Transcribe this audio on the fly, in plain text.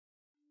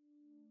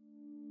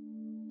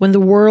When the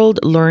world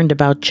learned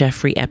about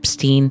Jeffrey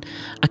Epstein,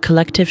 a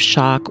collective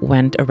shock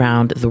went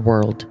around the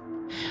world.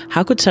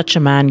 How could such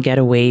a man get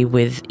away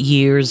with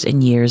years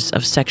and years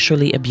of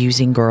sexually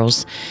abusing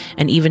girls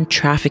and even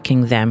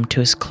trafficking them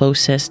to his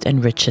closest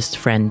and richest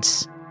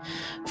friends?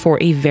 For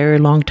a very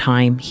long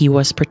time, he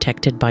was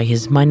protected by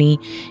his money,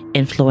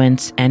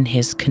 influence, and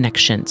his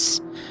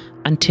connections,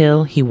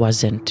 until he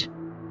wasn't.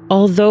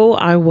 Although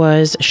I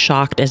was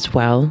shocked as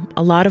well,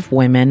 a lot of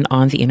women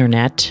on the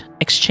internet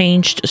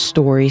exchanged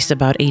stories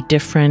about a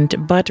different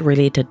but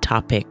related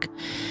topic: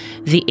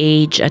 the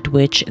age at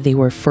which they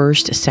were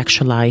first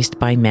sexualized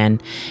by men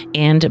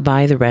and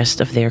by the rest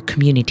of their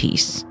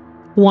communities.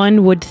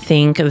 One would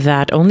think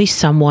that only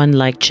someone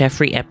like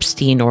Jeffrey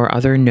Epstein or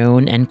other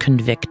known and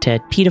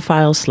convicted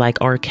pedophiles like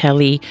R.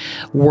 Kelly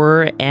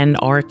were and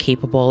are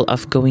capable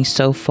of going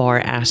so far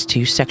as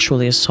to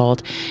sexually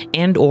assault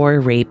and or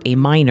rape a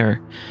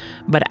minor.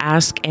 But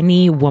ask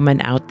any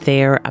woman out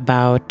there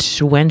about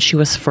when she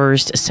was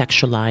first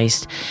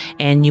sexualized,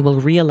 and you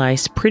will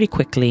realize pretty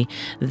quickly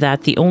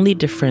that the only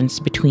difference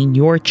between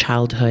your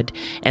childhood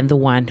and the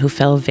one who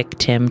fell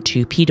victim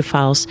to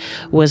pedophiles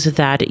was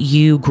that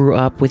you grew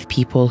up with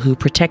people who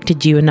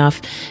protected you enough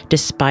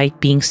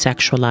despite being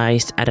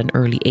sexualized at an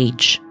early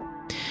age.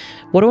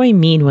 What do I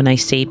mean when I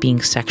say being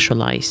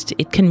sexualized?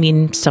 It can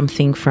mean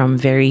something from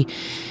very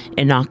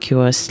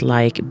innocuous,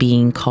 like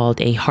being called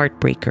a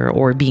heartbreaker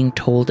or being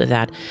told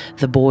that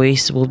the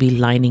boys will be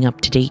lining up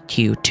to date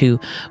you, to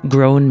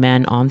grown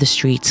men on the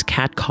streets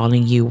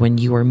catcalling you when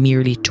you are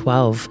merely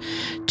 12,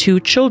 to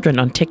children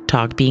on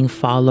TikTok being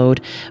followed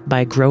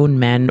by grown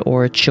men,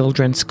 or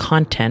children's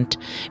content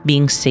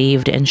being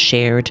saved and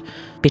shared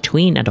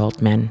between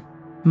adult men.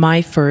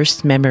 My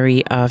first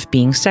memory of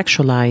being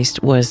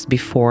sexualized was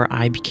before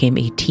I became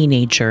a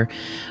teenager,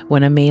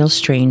 when a male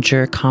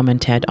stranger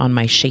commented on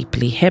my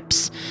shapely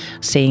hips,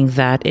 saying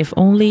that if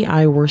only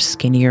I were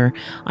skinnier,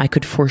 I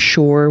could for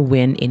sure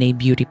win in a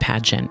beauty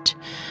pageant.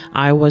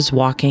 I was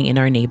walking in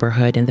our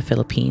neighborhood in the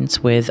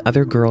Philippines with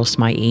other girls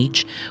my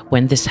age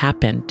when this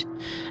happened.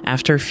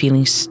 After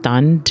feeling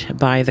stunned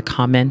by the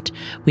comment,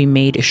 we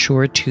made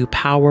sure to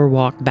power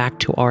walk back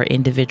to our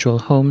individual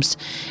homes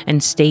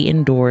and stay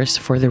indoors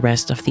for the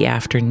rest of the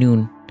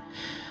afternoon.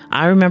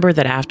 I remember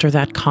that after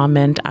that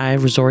comment, I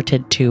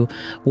resorted to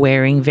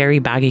wearing very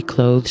baggy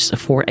clothes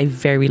for a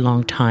very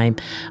long time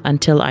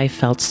until I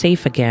felt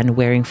safe again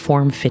wearing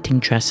form-fitting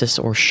dresses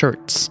or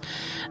shirts.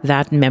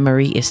 That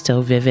memory is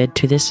still vivid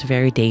to this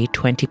very day,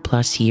 20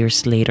 plus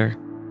years later.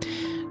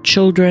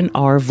 Children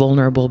are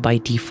vulnerable by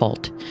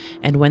default,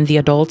 and when the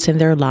adults in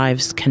their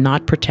lives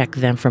cannot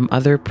protect them from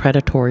other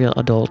predatory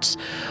adults,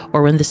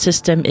 or when the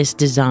system is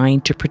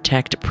designed to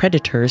protect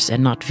predators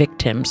and not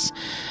victims,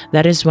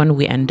 that is when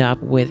we end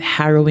up with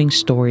harrowing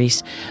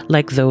stories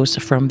like those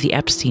from the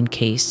Epstein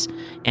case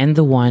and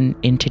the one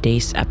in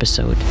today's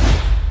episode.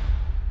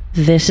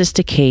 This is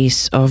the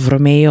case of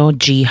Romeo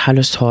G.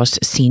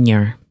 Jalosjos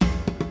Sr.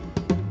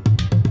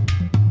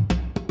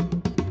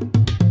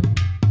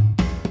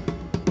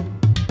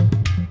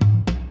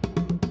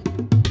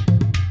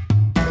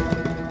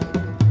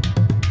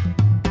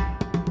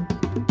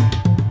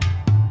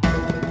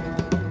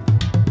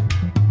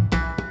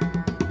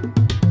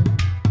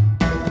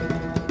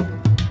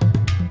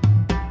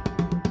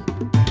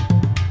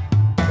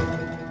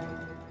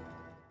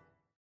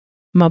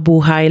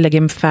 Mabuhay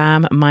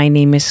LagimFam, my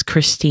name is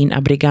Christine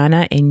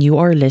Abrigana and you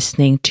are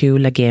listening to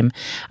Lagim,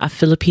 a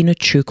Filipino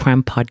true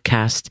crime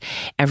podcast.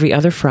 Every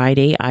other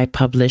Friday, I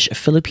publish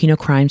Filipino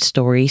crime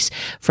stories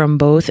from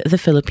both the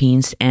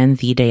Philippines and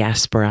the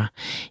diaspora.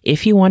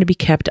 If you want to be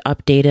kept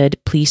updated,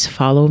 please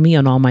follow me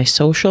on all my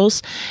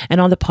socials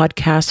and on the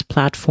podcast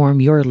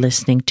platform you're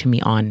listening to me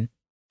on.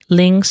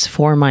 Links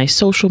for my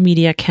social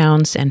media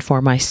accounts and for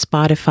my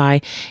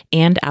Spotify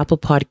and Apple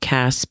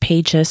Podcasts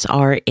pages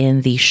are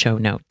in the show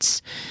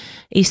notes.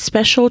 A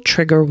special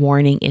trigger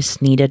warning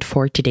is needed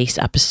for today's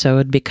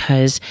episode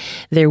because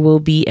there will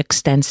be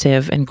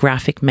extensive and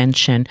graphic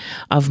mention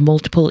of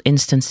multiple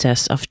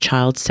instances of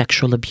child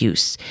sexual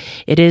abuse.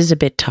 It is a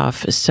bit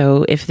tough,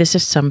 so if this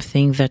is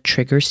something that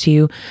triggers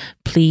you,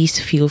 please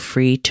feel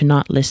free to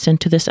not listen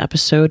to this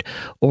episode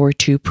or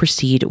to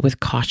proceed with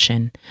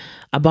caution.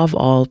 Above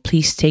all,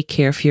 please take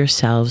care of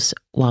yourselves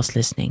whilst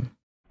listening.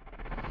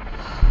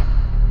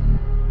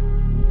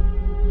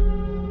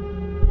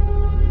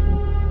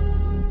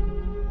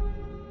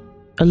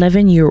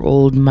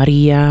 "11-year-old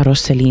Maria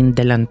Rosalyn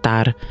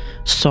Delantar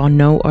saw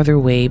no other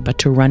way but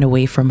to run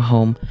away from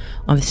home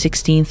on the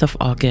 16th of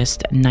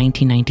August,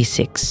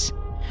 1996.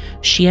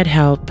 She had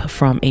help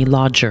from a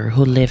lodger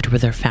who lived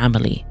with her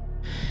family.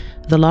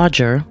 The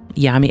lodger,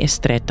 Yami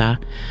Estreta,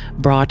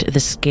 brought the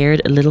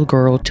scared little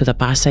girl to the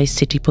Pasay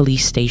City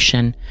Police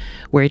Station,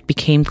 where it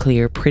became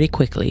clear pretty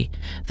quickly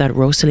that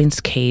Rosalyn's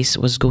case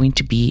was going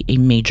to be a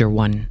major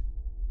one.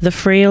 The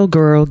frail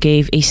girl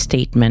gave a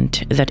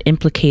statement that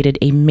implicated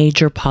a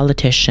major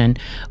politician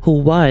who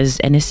was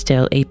and is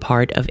still a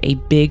part of a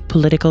big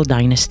political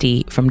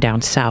dynasty from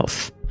down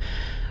south.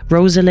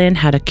 Rosalind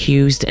had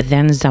accused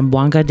then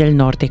Zamboanga del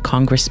Norte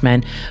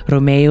Congressman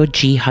Romeo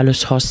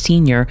Jalosjos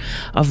Sr.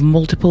 of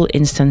multiple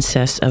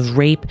instances of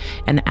rape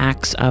and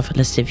acts of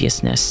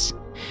lasciviousness.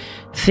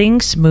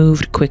 Things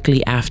moved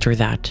quickly after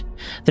that.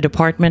 The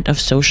Department of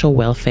Social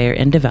Welfare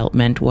and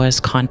Development was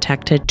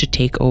contacted to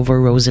take over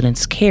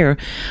Rosalind's care,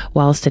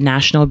 whilst the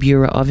National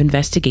Bureau of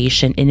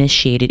Investigation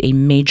initiated a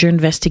major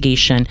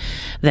investigation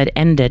that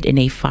ended in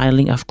a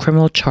filing of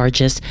criminal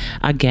charges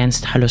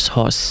against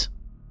Jalosjos.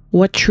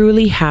 What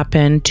truly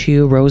happened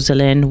to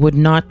Rosalind would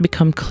not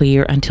become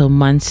clear until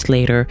months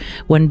later,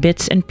 when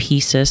bits and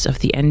pieces of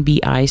the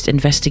NBI's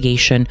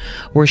investigation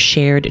were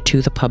shared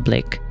to the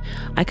public.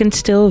 I can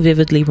still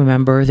vividly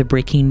remember the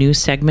breaking news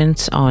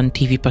segments on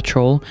TV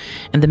Patrol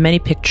and the many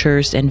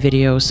pictures and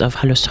videos of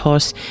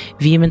Jalosjos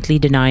vehemently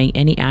denying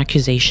any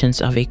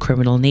accusations of a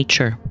criminal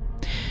nature.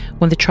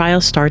 When the trial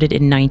started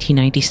in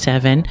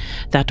 1997,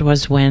 that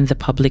was when the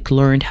public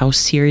learned how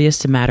serious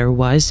the matter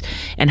was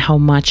and how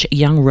much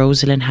young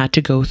Rosalind had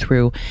to go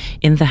through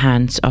in the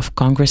hands of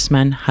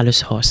Congressman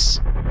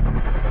Jalosjos.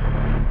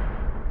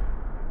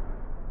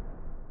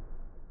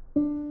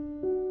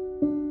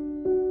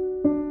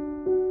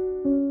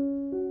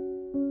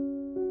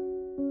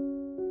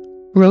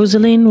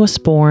 Rosalind was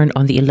born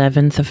on the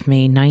 11th of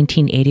May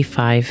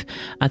 1985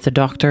 at the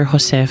Dr.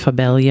 Jose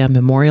Fabella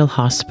Memorial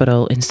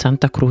Hospital in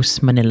Santa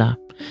Cruz, Manila,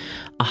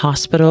 a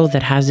hospital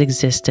that has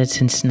existed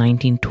since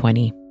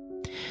 1920.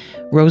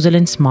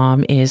 Rosalind's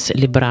mom is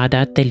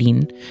Librada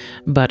Telin,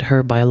 but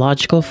her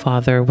biological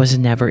father was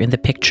never in the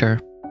picture.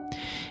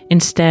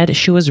 Instead,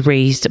 she was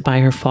raised by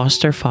her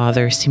foster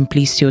father,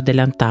 Simplicio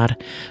Delantar,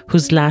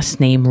 whose last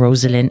name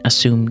Rosalind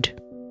assumed.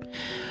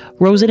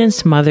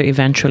 Rosalind's mother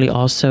eventually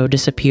also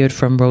disappeared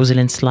from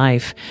Rosalind's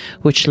life,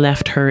 which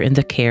left her in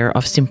the care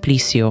of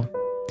Simplicio.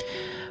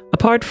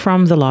 Apart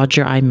from the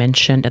lodger I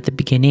mentioned at the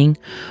beginning,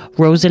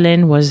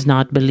 Rosalind was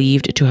not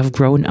believed to have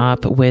grown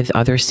up with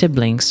other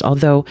siblings,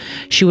 although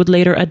she would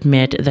later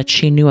admit that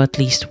she knew at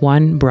least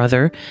one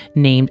brother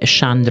named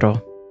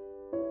Sandro.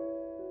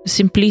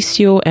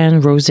 Simplicio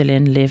and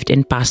Rosalind lived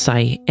in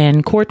Pasay,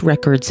 and court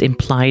records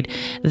implied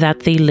that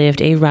they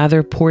lived a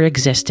rather poor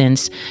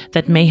existence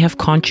that may have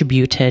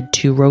contributed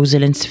to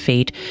Rosalind's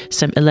fate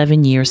some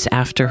 11 years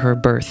after her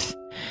birth.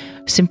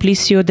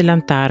 Simplicio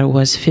Delantar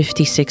was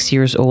 56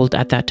 years old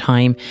at that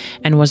time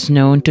and was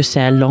known to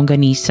sell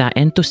longanisa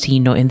and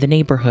tocino in the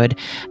neighborhood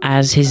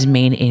as his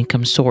main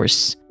income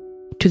source.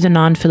 To the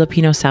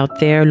non-Filipinos out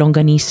there,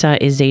 longanisa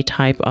is a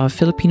type of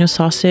Filipino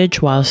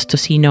sausage, whilst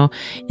tocino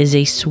is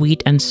a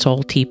sweet and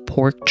salty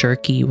pork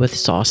jerky with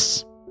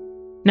sauce.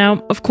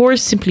 Now, of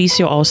course,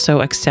 Simplicio also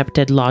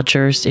accepted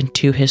lodgers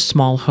into his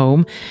small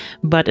home,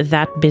 but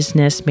that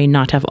business may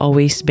not have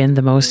always been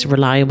the most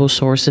reliable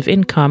source of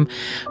income,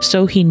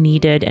 so he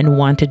needed and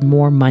wanted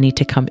more money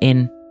to come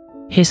in.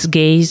 His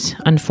gaze,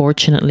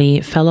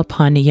 unfortunately, fell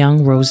upon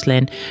young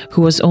Rosalind,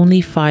 who was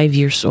only 5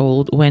 years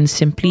old when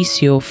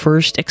Simplicio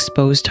first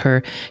exposed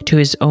her to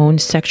his own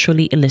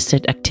sexually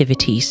illicit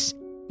activities.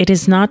 It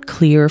is not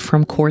clear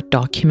from court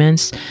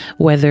documents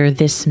whether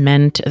this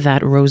meant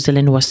that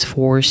Rosalind was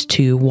forced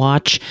to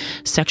watch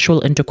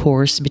sexual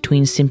intercourse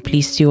between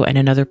Simplicio and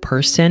another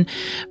person,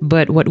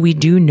 but what we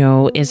do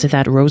know is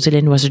that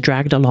Rosalind was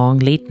dragged along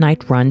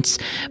late-night runs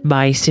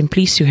by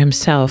Simplicio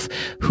himself,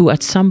 who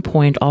at some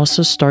point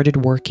also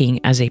started working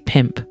as a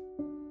pimp.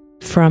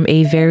 From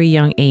a very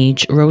young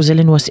age,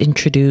 Rosalind was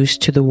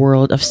introduced to the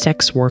world of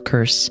sex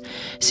workers.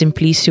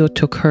 Simplicio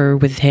took her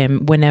with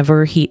him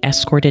whenever he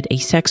escorted a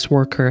sex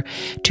worker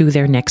to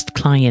their next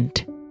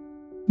client.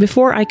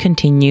 Before I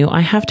continue, I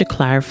have to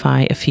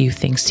clarify a few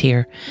things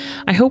here.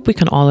 I hope we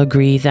can all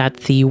agree that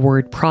the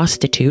word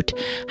prostitute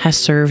has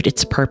served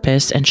its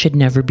purpose and should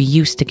never be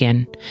used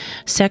again.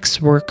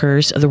 Sex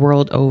workers the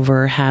world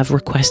over have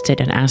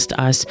requested and asked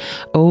us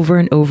over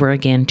and over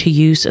again to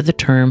use the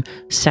term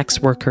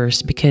sex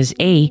workers because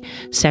A,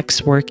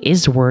 sex work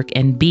is work,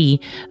 and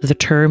B, the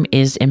term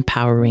is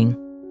empowering.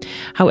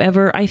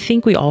 However, I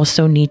think we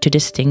also need to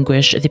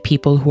distinguish the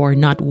people who are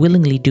not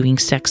willingly doing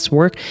sex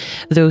work,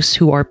 those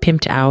who are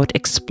pimped out,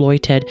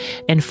 exploited,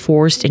 and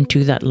forced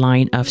into that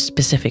line of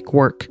specific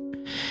work.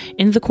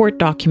 In the court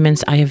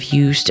documents I have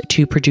used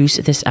to produce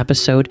this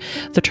episode,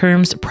 the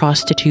terms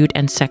prostitute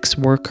and sex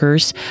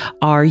workers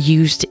are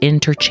used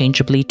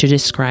interchangeably to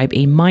describe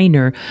a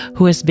minor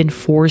who has been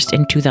forced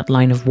into that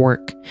line of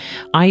work.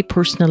 I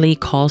personally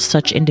call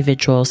such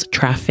individuals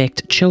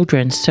trafficked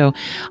children, so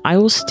I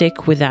will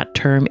stick with that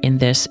term in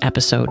this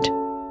episode.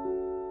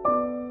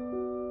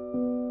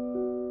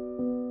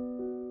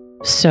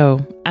 So,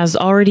 as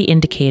already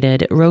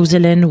indicated,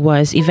 Rosalind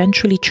was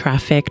eventually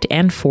trafficked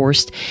and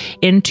forced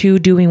into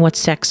doing what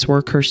sex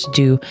workers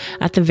do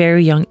at the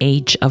very young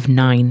age of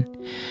 9.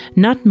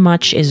 Not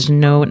much is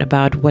known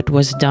about what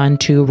was done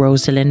to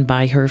Rosalind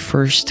by her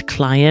first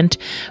client,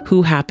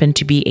 who happened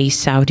to be a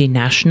Saudi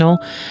national,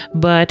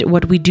 but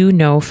what we do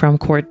know from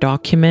court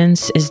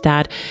documents is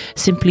that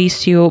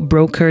Simplicio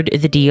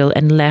brokered the deal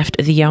and left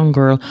the young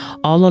girl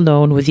all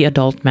alone with the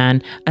adult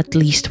man, at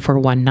least for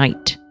one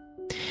night.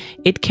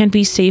 It can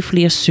be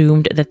safely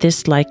assumed that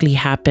this likely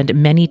happened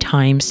many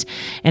times,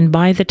 and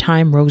by the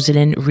time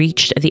Rosalyn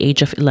reached the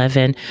age of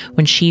 11,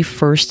 when she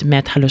first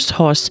met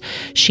Jalosjos,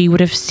 she would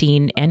have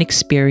seen and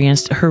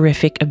experienced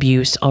horrific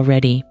abuse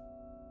already.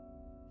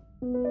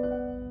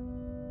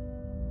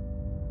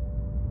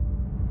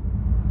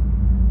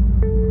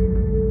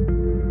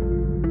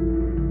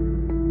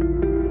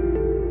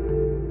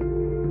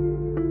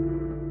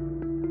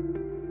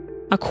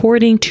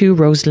 According to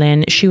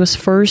Rosalyn, she was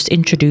first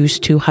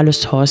introduced to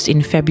Jalosjos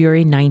in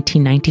February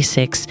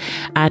 1996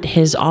 at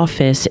his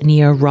office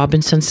near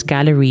Robinson's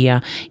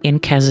Galleria in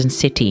Quezon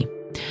City.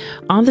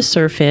 On the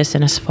surface,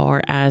 and as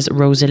far as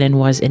Rosalyn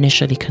was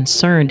initially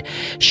concerned,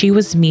 she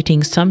was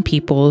meeting some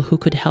people who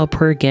could help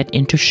her get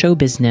into show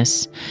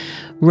business.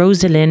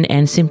 Rosalyn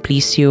and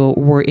Simplicio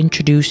were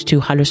introduced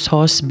to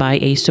Jalosjos by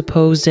a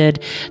supposed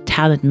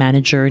talent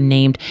manager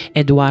named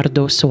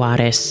Eduardo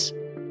Suarez.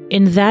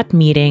 In that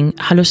meeting,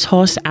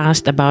 Jalosjos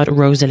asked about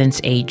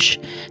Rosalyn's age.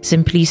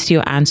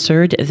 Simplicio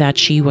answered that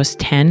she was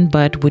 10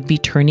 but would be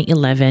turning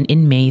 11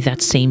 in May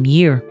that same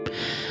year.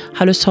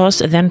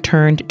 Jalosjos then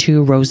turned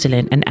to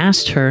Rosalyn and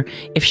asked her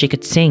if she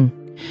could sing.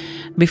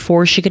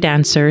 Before she could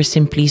answer,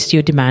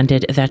 Simplicio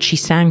demanded that she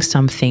sang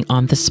something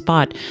on the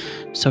spot,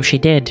 so she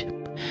did.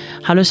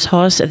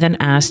 Jalosjos then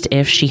asked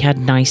if she had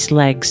nice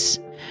legs.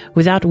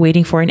 Without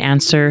waiting for an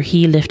answer,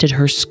 he lifted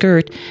her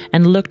skirt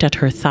and looked at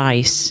her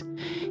thighs.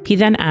 He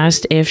then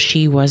asked if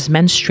she was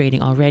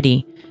menstruating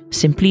already.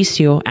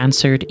 Simplicio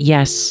answered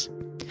yes.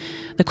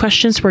 The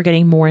questions were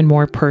getting more and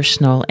more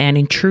personal and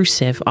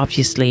intrusive,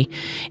 obviously,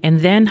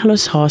 and then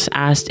Jalosjos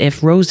asked if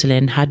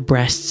Rosalyn had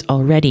breasts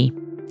already.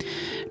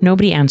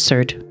 Nobody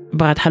answered,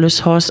 but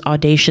Jalosjos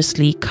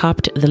audaciously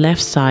cupped the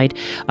left side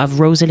of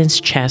Rosalyn's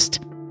chest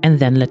and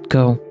then let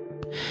go.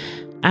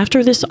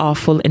 After this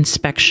awful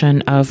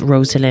inspection of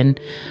Rosalyn,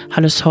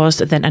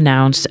 Jalosjos then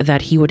announced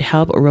that he would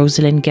help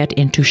Rosalyn get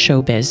into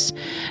showbiz,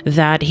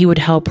 that he would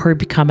help her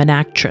become an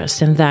actress,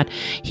 and that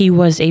he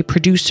was a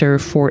producer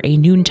for a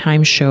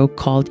noontime show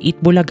called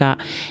Itbulaga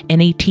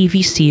and a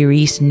TV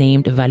series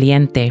named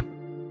Valiente.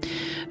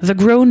 The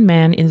grown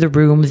men in the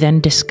room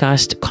then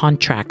discussed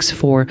contracts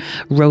for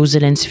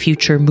Rosalyn's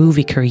future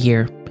movie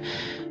career.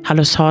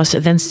 Jalosjos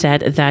then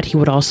said that he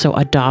would also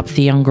adopt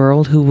the young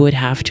girl who would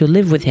have to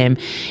live with him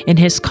in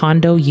his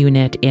condo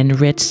unit in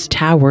Ritz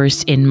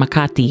Towers in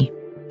Makati.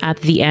 At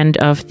the end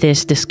of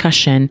this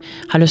discussion,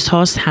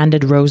 Jalosjos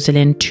handed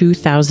Rosalyn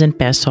 2,000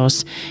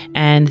 pesos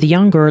and the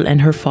young girl and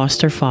her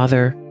foster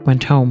father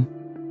went home.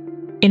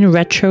 In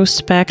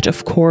retrospect,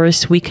 of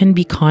course, we can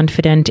be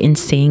confident in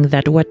saying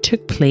that what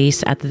took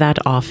place at that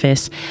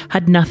office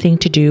had nothing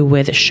to do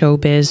with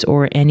showbiz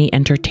or any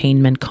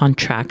entertainment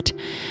contract.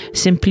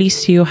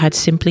 Simplicio had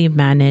simply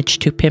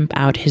managed to pimp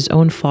out his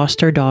own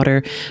foster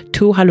daughter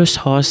to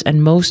Jalosjos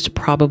and most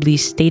probably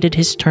stated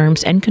his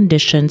terms and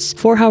conditions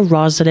for how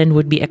Rosalyn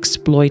would be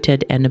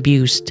exploited and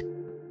abused.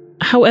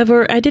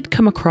 However, I did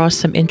come across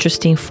some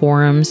interesting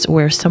forums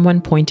where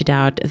someone pointed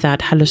out that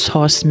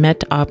Jalosjos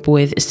met up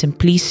with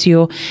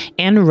Simplicio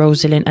and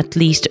Rosalyn at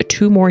least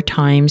 2 more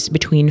times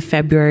between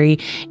February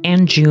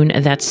and June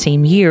that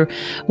same year,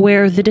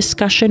 where the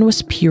discussion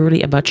was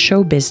purely about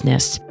show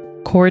business.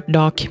 Court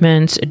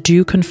documents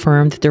do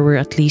confirm that there were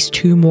at least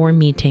 2 more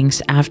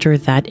meetings after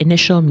that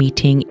initial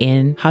meeting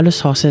in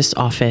Jalosjos'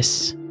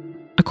 office.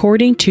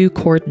 According to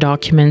court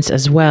documents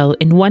as well,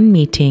 in one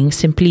meeting,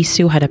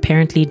 Simplicio had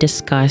apparently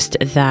discussed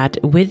that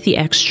with the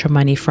extra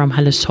money from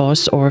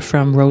Jalosjos or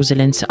from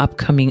Rosalyn's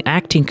upcoming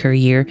acting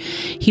career,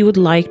 he would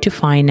like to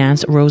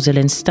finance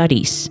Rosalyn's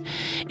studies.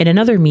 In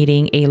another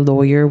meeting, a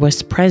lawyer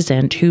was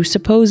present who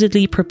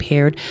supposedly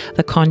prepared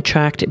the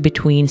contract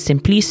between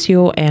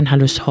Simplicio and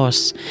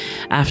Jalosjos.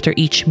 After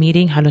each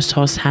meeting,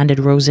 Jalosjos handed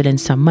Rosalyn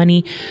some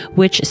money,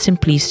 which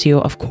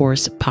Simplicio, of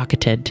course,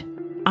 pocketed.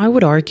 I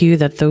would argue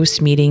that those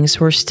meetings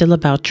were still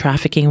about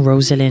trafficking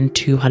Rosalyn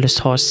to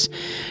Jalosjos.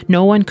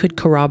 No one could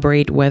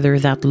corroborate whether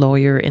that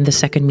lawyer in the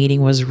second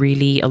meeting was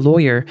really a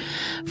lawyer.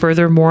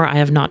 Furthermore, I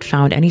have not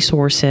found any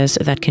sources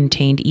that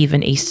contained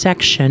even a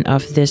section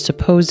of this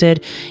supposed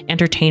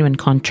entertainment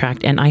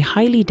contract, and I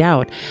highly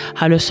doubt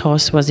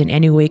Jalosjos was in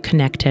any way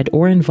connected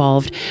or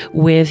involved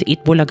with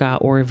Itbulaga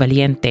or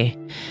Valiente.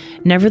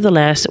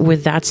 Nevertheless,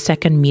 with that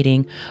second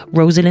meeting,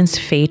 Rosalyn's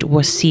fate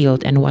was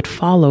sealed, and what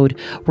followed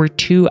were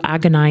 2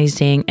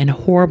 agonizing and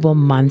horrible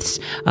months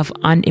of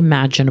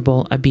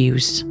unimaginable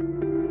abuse.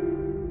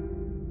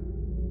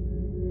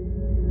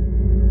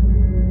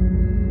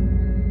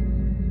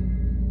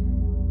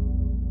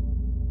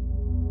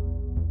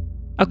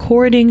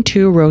 According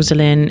to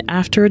Rosalyn,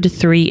 after the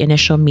 3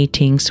 initial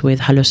meetings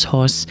with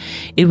Jalosjos,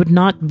 it would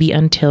not be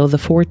until the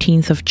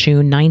 14th of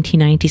June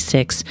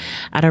 1996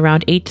 at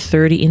around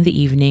 8:30 in the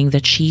evening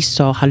that she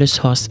saw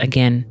Jalosjos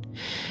again.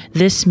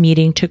 This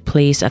meeting took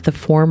place at the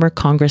former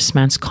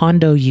congressman's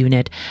condo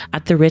unit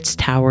at the Ritz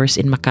Towers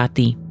in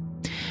Makati.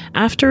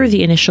 After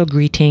the initial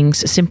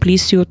greetings,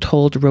 Simplicio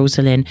told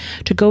Rosalyn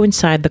to go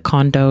inside the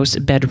condo's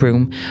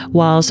bedroom,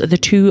 whilst the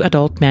 2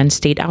 adult men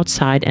stayed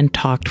outside and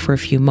talked for a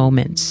few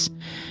moments.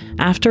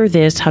 After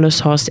this,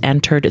 Jalosjos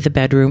entered the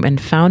bedroom and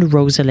found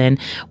Rosalind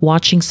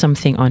watching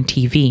something on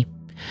TV.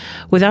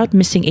 Without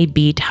missing a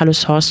beat,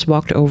 Jalosjos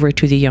walked over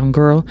to the young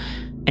girl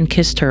and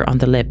kissed her on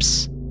the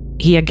lips.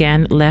 He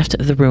again left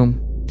the room.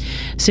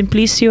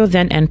 Simplicio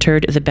then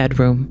entered the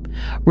bedroom.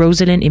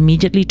 Rosalind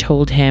immediately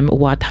told him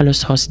what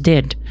Jalosjos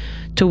did,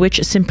 to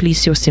which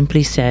Simplicio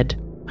simply said,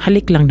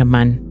 "Halik lang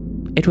naman.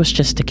 It was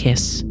just a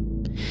kiss."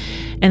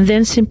 And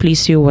then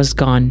Simplicio was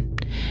gone,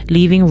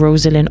 leaving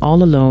Rosalind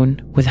all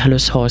alone with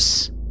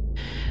Jalosjos.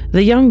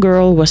 The young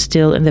girl was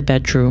still in the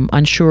bedroom,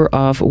 unsure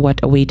of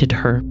what awaited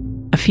her.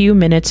 A few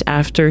minutes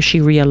after she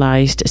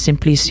realized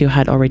Simplicio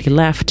had already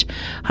left,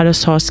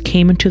 Jalosjos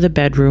came into the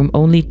bedroom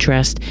only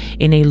dressed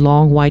in a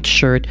long white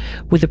shirt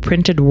with the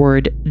printed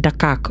word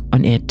Dakak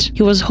on it.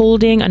 He was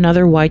holding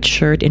another white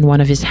shirt in one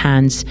of his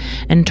hands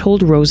and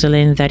told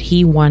Rosalind that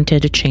he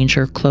wanted to change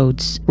her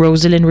clothes.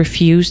 Rosalind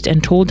refused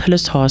and told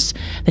Jalosjos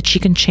that she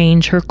can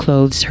change her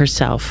clothes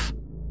herself.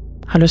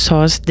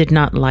 Jalosjos did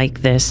not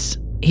like this.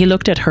 He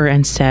looked at her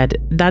and said,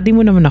 "Daddy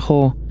mo naman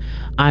ako.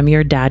 I'm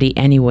your daddy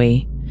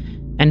anyway,"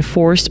 and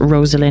forced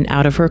Rosalind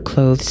out of her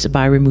clothes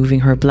by removing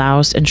her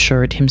blouse and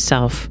shirt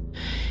himself.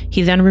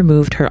 He then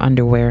removed her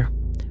underwear.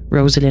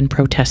 Rosalind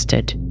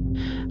protested.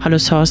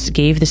 Jalosjos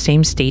gave the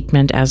same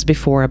statement as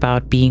before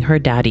about being her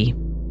daddy.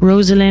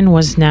 Rosalind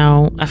was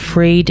now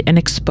afraid and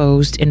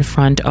exposed in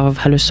front of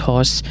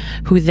Jalosjos,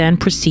 who then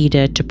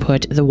proceeded to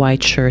put the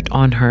white shirt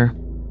on her.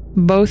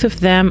 Both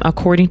of them,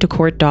 according to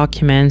court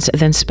documents,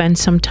 then spent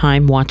some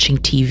time watching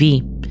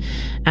TV.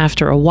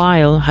 After a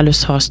while,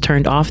 Jalosjos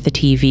turned off the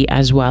TV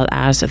as well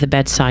as the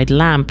bedside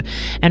lamp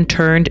and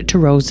turned to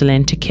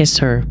Rosalind to kiss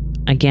her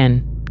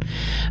again.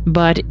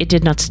 But it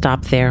did not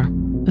stop there.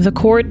 The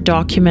court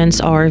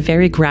documents are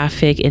very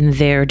graphic in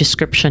their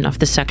description of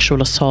the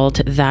sexual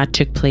assault that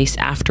took place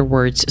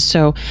afterwards,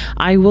 so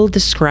I will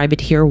describe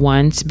it here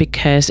once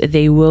because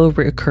they will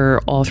recur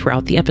all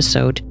throughout the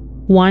episode.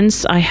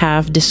 Once I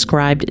have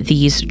described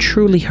these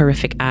truly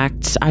horrific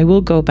acts, I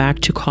will go back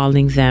to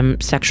calling them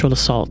sexual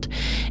assault.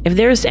 If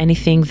there is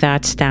anything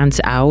that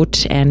stands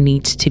out and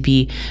needs to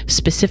be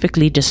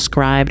specifically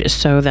described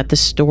so that the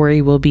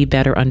story will be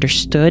better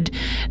understood,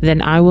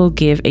 then I will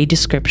give a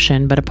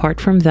description. But apart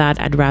from that,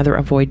 I'd rather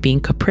avoid being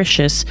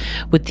capricious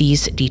with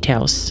these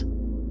details.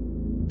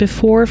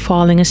 Before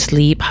falling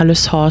asleep,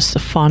 Jalosjos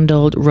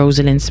fondled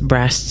Rosalind's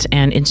breasts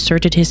and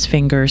inserted his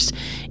fingers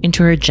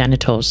into her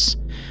genitals.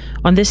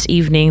 On this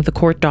evening, the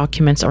court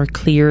documents are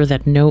clear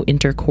that no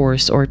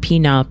intercourse or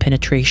penile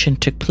penetration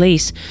took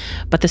place,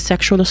 but the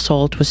sexual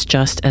assault was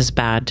just as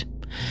bad.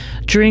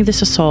 During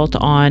this assault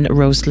on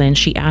Rosalind,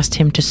 she asked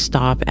him to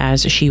stop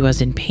as she was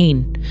in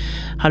pain.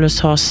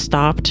 Jalosjos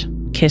stopped,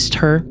 kissed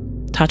her,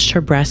 touched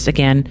her breasts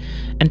again,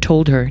 and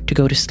told her to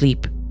go to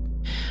sleep.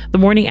 The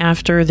morning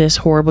after this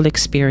horrible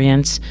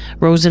experience,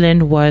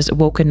 Rosalind was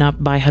woken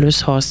up by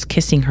Jalosjos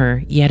kissing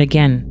her yet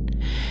again.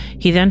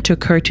 He then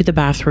took her to the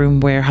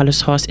bathroom where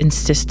Jalosjos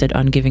insisted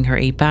on giving her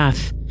a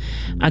bath.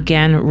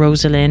 Again,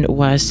 Rosalind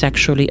was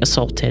sexually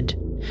assaulted.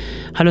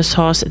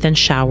 Jalosjos then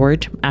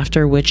showered,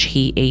 after which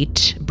he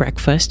ate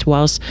breakfast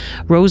whilst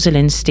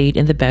Rosalind stayed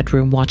in the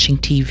bedroom watching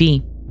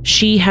TV.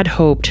 She had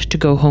hoped to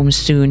go home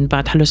soon,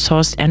 but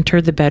Jalosjos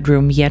entered the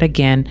bedroom yet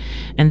again,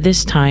 and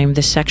this time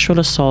the sexual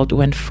assault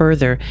went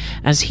further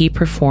as he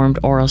performed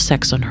oral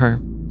sex on her.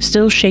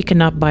 Still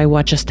shaken up by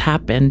what just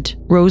happened,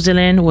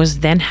 Rosalind was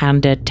then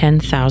handed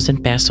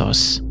 10,000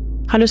 pesos.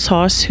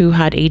 Jalosjos, who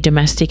had a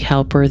domestic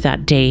helper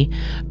that day,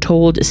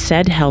 told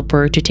said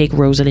helper to take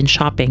Rosalind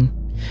shopping.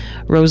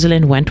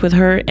 Rosalind went with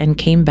her and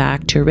came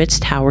back to Ritz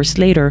Towers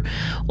later,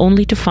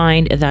 only to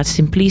find that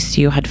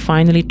Simplicio had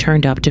finally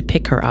turned up to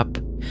pick her up.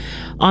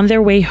 On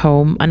their way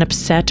home, an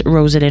upset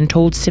Rosalind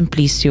told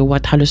Simplicio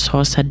what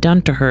Jalosjos had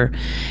done to her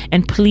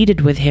and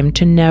pleaded with him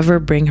to never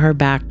bring her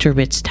back to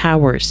Ritz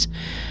Towers.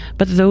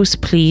 But those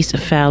pleas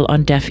fell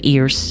on deaf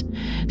ears.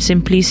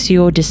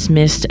 Simplicio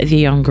dismissed the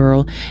young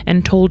girl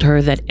and told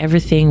her that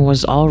everything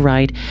was all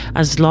right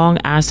as long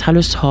as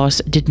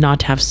Jalosjos did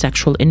not have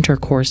sexual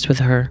intercourse with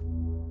her.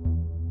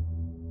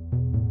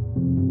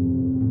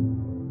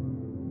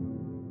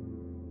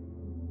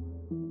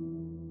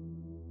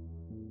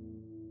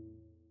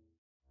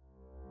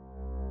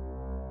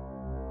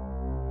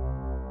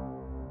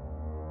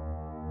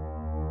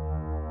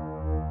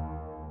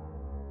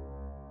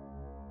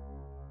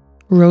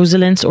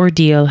 Rosalind's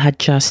ordeal had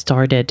just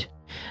started.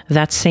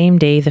 That same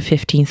day, the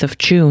 15th of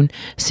June,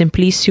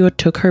 Simplicio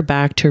took her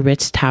back to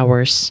Ritz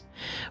Towers.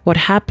 What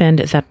happened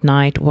that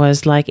night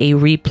was like a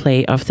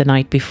replay of the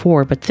night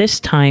before, but this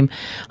time,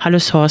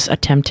 Jalosjos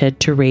attempted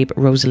to rape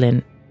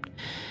Rosalind.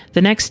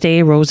 The next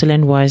day,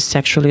 Rosalind was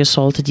sexually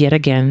assaulted yet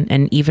again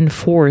and even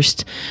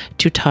forced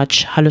to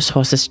touch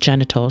Jalosjos'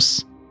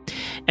 genitals.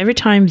 Every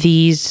time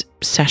these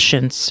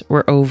sessions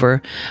were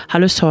over,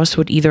 Jalosjos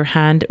would either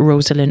hand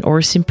Rosalind or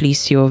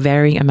Simplicio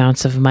varying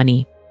amounts of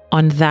money.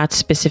 On that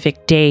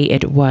specific day,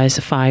 it was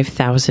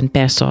 5,000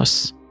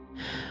 pesos.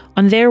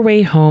 On their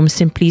way home,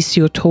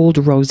 Simplicio told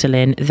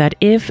Rosalind that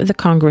if the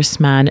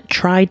congressman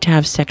tried to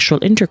have sexual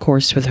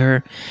intercourse with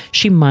her,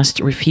 she must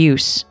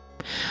refuse.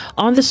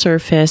 On the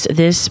surface,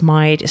 this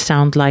might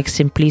sound like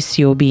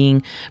Simplicio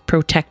being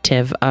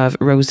protective of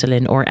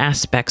Rosalind, or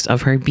aspects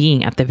of her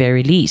being at the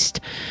very least.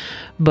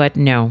 But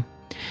no,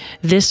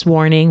 this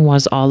warning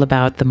was all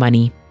about the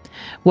money.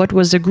 What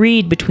was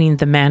agreed between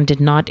the men did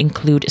not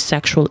include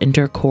sexual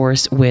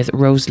intercourse with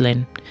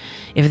Rosalind.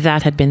 If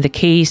that had been the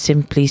case,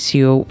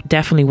 Simplicio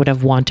definitely would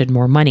have wanted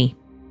more money.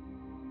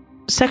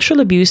 Sexual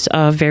abuse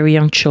of very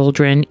young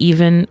children,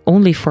 even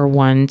only for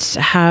once,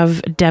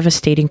 have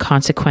devastating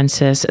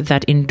consequences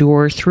that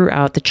endure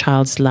throughout the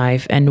child's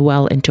life and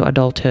well into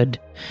adulthood.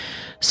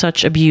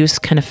 Such abuse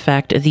can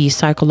affect the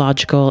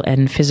psychological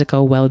and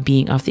physical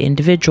well-being of the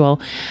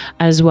individual,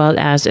 as well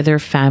as their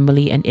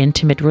family and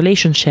intimate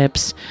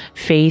relationships,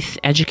 faith,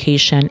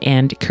 education,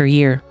 and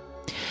career.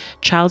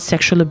 Child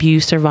sexual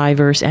abuse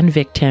survivors and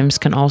victims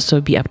can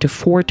also be up to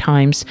 4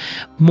 times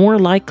more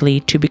likely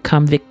to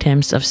become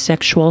victims of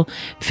sexual,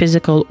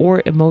 physical,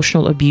 or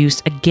emotional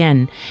abuse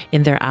again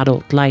in their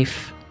adult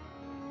life.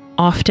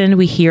 Often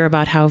we hear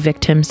about how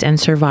victims and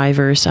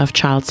survivors of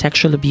child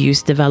sexual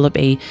abuse develop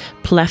a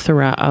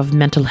plethora of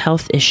mental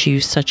health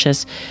issues such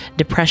as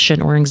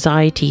depression or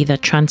anxiety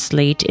that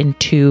translate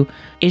into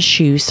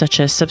issues such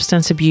as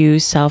substance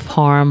abuse,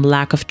 self-harm,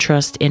 lack of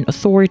trust in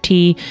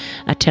authority,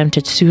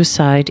 attempted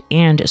suicide,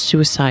 and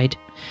suicide.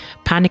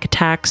 Panic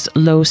attacks,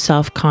 low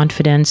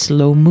self-confidence,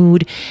 low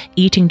mood,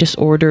 eating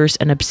disorders,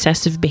 and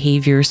obsessive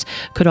behaviors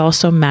could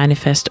also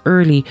manifest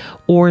early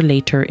or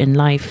later in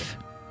life.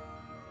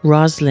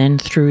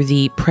 Rosalind, through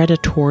the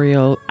predatory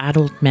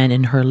adult men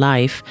in her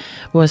life,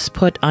 was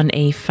put on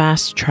a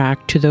fast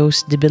track to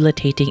those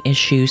debilitating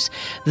issues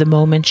the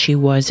moment she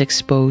was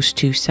exposed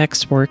to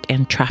sex work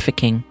and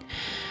trafficking.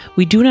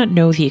 We do not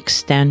know the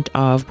extent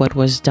of what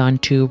was done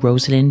to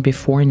Rosalind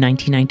before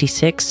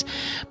 1996,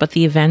 but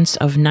the events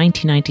of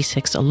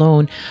 1996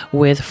 alone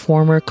with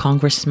former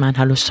Congressman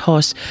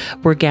Jalosjos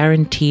were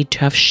guaranteed to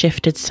have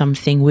shifted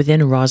something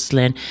within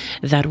Rosalind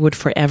that would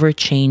forever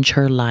change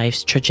her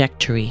life's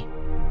trajectory.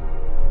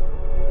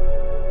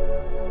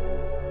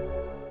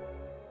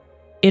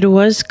 It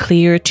was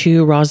clear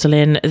to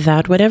Rosalind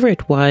that whatever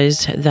it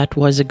was that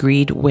was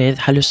agreed with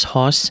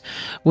Jalosjos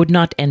would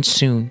not end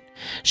soon.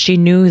 She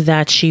knew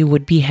that she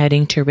would be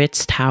heading to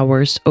Ritz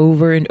Towers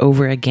over and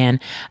over again,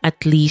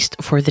 at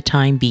least for the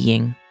time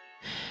being.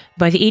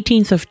 By the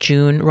 18th of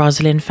June,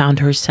 Rosalind found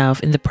herself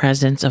in the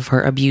presence of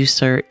her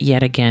abuser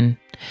yet again.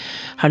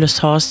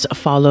 Jalosjos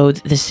followed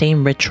the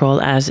same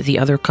ritual as the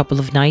other couple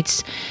of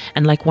nights,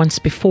 and like once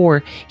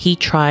before, he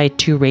tried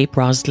to rape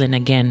Rosalind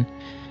again.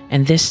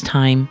 And this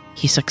time,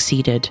 he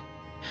succeeded.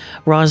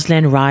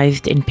 Rosalind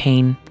writhed in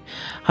pain.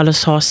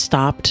 Jalosjos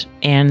stopped,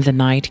 and the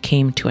night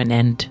came to an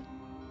end.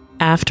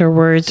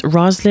 Afterwards,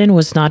 Rosalind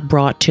was not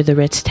brought to the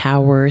Ritz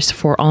Towers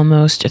for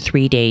almost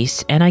 3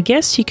 days, and I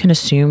guess you can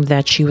assume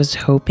that she was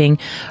hoping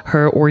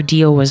her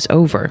ordeal was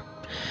over.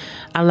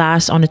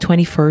 Alas, on the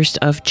 21st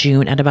of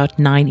June at about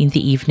 9 in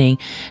the evening,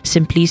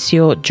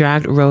 Simplicio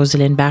dragged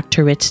Rosalind back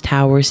to Ritz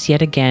Towers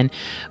yet again,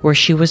 where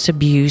she was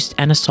abused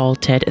and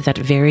assaulted that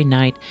very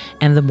night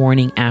and the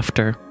morning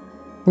after.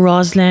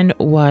 Rosalind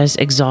was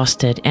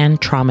exhausted and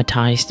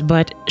traumatized,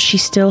 but she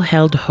still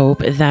held hope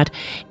that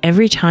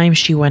every time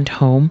she went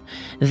home,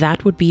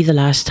 that would be the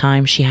last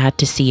time she had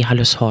to see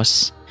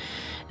Jalosjos.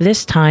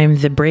 This time,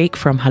 the break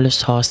from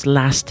Jalosjos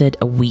lasted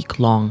a week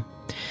long.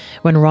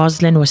 When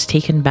Rosalind was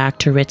taken back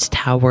to Ritz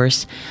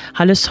Towers,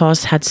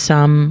 Jalosjos had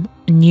some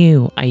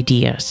new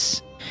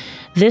ideas.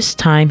 This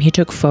time, he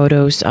took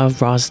photos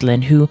of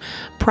Rosalind, who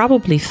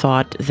probably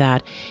thought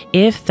that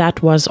if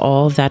that was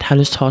all that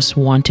Jalosjos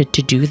wanted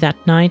to do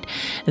that night,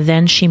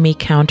 then she may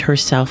count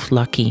herself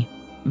lucky.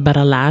 But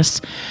alas,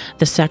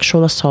 the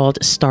sexual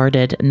assault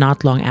started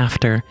not long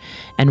after,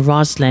 and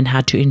Rosalind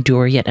had to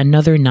endure yet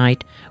another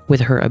night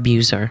with her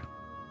abuser.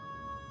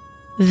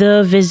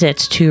 The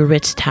visits to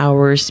Ritz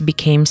Towers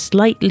became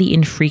slightly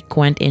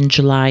infrequent in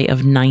July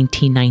of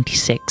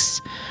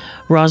 1996.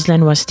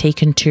 Rosalind was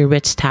taken to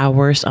Ritz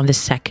Towers on the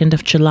 2nd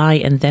of July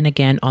and then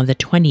again on the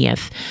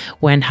 20th,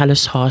 when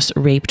Jalosjos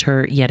raped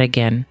her yet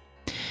again.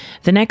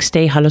 The next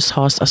day,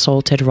 Jalosjos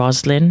assaulted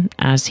Rosalind,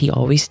 as he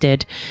always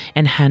did,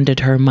 and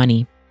handed her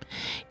money.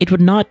 It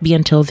would not be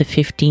until the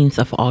 15th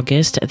of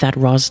August that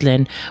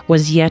Rosalind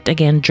was yet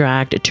again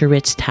dragged to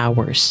Ritz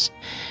Towers.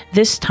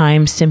 This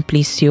time,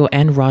 Simplicio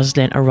and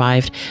Rosalind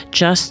arrived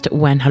just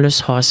when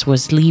Jalosjos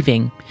was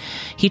leaving.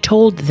 He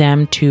told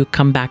them to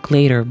come back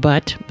later,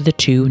 but the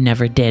two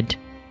never did.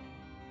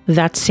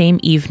 That same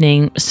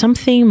evening,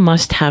 something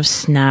must have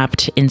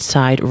snapped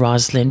inside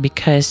Rosalind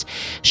because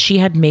she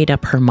had made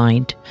up her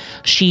mind.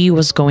 She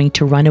was going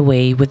to run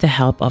away with the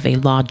help of a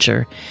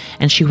lodger,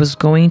 and she was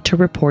going to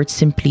report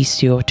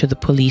Simplicio to the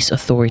police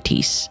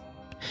authorities.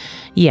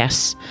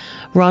 Yes,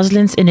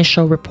 Rosalind's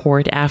initial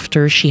report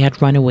after she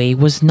had run away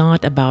was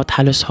not about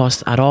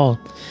Jalosjos at all.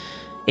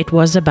 It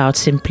was about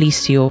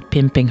Simplicio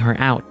pimping her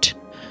out.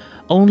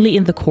 Only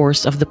in the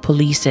course of the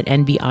police and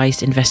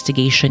NBI's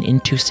investigation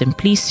into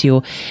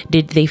Simplicio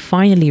did they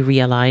finally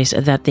realize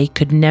that they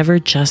could never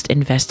just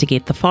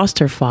investigate the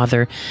foster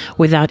father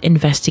without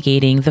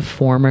investigating the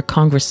former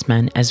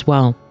congressman as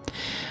well.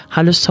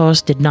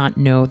 Jalosjos did not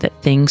know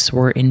that things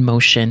were in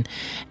motion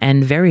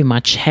and very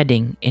much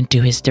heading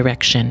into his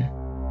direction.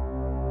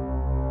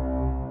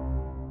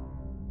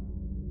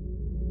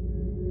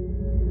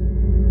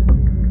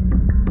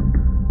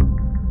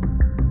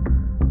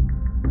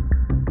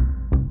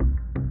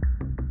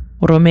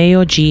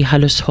 Romeo G.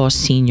 Jalosjos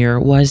Sr.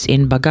 was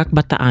in Bagak,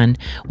 Bataan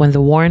when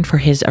the warrant for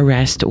his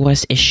arrest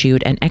was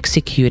issued and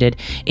executed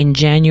in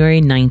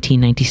January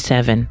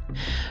 1997.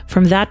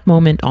 From that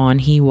moment on,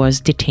 he was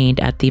detained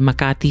at the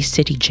Makati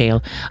City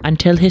Jail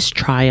until his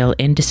trial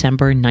in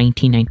December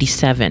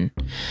 1997.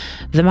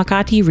 The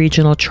Makati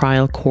Regional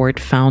Trial Court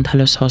found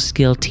Jalosjos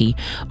guilty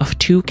of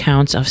 2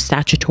 counts of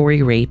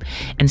statutory rape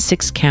and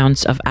 6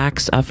 counts of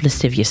acts of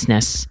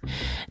lasciviousness.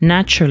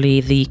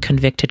 Naturally, the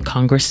convicted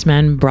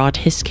congressman brought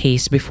his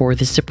case before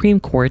the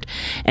Supreme Court,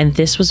 and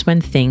this was when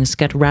things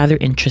got rather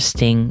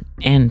interesting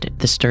and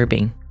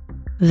disturbing.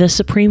 The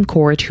Supreme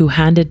Court, who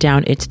handed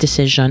down its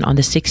decision on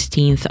the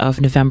 16th of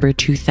November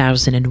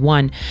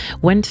 2001,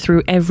 went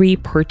through every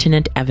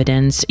pertinent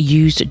evidence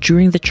used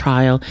during the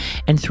trial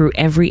and through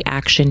every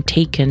action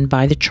taken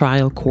by the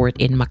trial court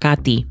in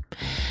Makati.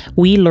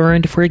 We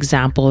learned, for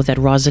example, that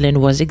Rosalyn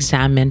was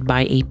examined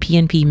by a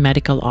PNP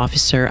medical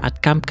officer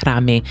at Camp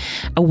Crame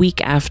a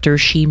week after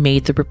she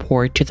made the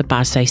report to the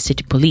Pasay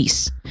City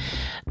Police.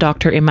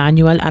 Dr.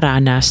 Emmanuel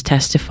Aranas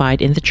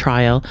testified in the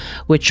trial,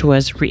 which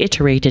was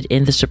reiterated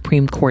in the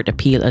Supreme Court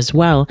appeal as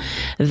well,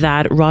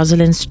 that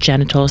Rosalyn's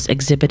genitals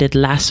exhibited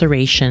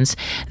lacerations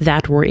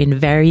that were in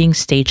varying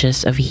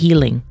stages of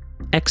healing.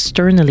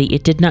 Externally,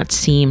 it did not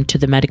seem to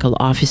the medical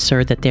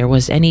officer that there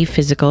was any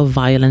physical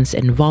violence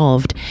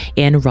involved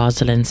in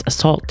Rosalyn's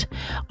assault.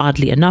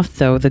 Oddly enough,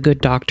 though, the good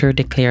doctor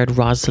declared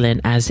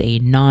Rosalyn as a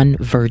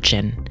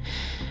non-virgin.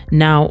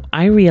 Now,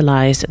 I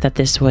realize that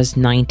this was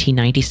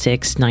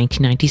 1996,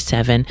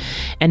 1997,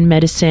 and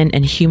medicine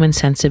and human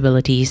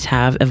sensibilities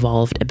have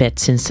evolved a bit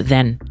since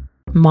then.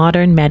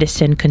 Modern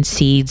medicine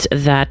concedes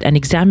that an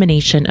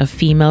examination of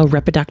female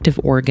reproductive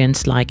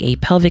organs like a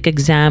pelvic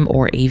exam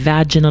or a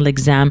vaginal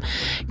exam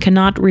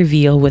cannot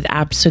reveal with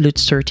absolute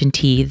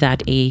certainty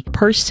that a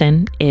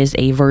person is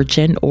a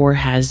virgin or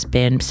has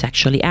been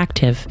sexually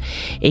active.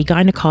 A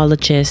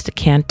gynecologist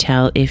can't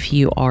tell if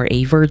you are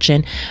a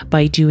virgin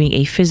by doing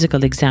a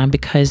physical exam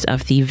because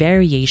of the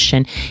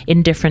variation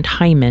in different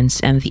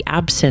hymens, and the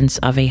absence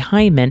of a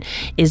hymen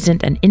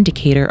isn't an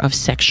indicator of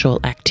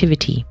sexual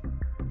activity.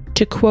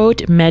 To quote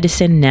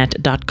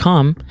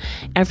medicinenet.com,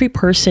 every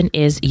person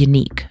is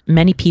unique.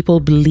 Many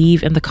people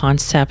believe in the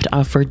concept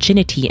of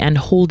virginity and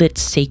hold it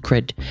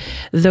sacred.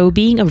 Though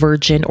being a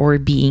virgin or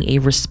being a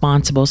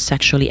responsible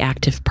sexually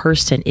active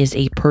person is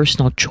a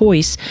personal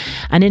choice,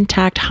 an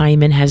intact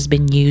hymen has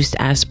been used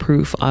as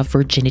proof of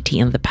virginity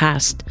in the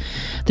past.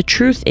 The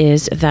truth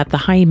is that the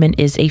hymen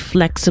is a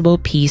flexible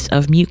piece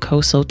of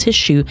mucosal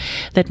tissue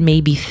that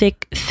may be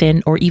thick,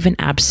 thin, or even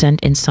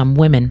absent in some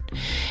women.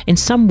 In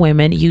some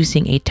women,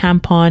 using a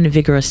tampon,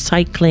 vigorous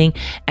cycling,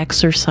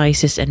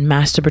 exercises, and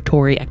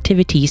masturbatory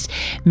activities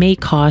may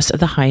cause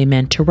the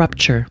hymen to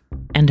rupture.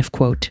 End of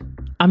quote.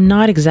 I'm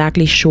not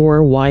exactly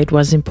sure why it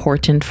was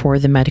important for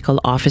the medical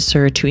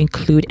officer to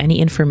include any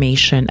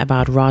information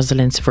about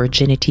Rosalyn's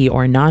virginity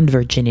or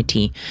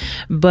non-virginity,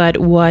 but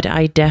what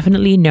I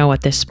definitely know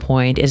at this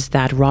point is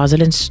that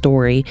Rosalyn's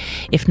story,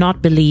 if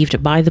not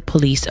believed by the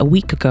police a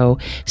week ago,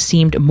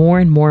 seemed more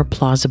and more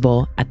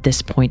plausible at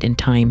this point in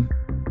time.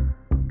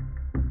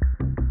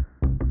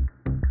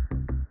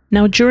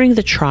 Now, during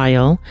the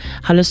trial,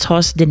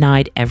 Jalosjos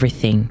denied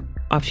everything.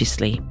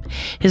 Obviously,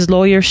 his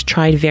lawyers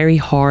tried very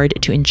hard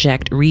to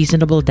inject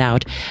reasonable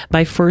doubt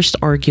by first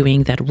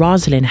arguing that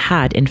Rosalyn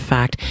had, in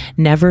fact,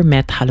 never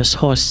met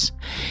Jalosjos.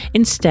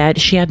 Instead,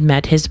 she had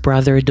met his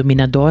brother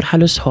Dominador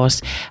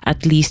Jalosjos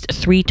at least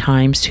 3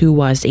 times, who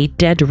was a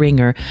dead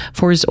ringer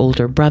for his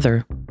older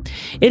brother.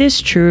 It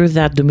is true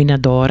that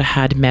Dominador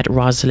had met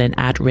Rosalyn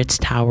at Ritz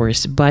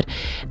Towers, but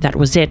that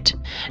was it.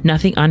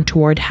 Nothing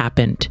untoward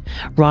happened.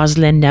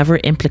 Rosalyn never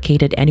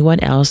implicated anyone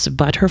else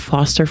but her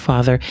foster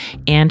father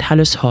and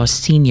Jalosjos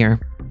Sr.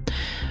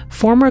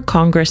 Former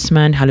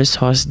Congressman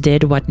Jalosjos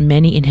did what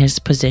many in his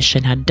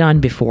position had done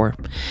before: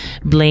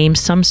 blame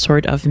some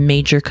sort of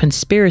major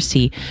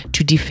conspiracy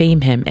to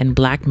defame him and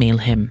blackmail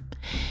him.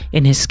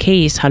 In his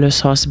case,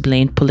 Jalosjos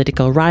blamed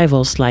political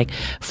rivals like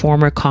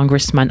former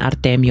Congressman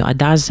Artemio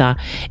Adaza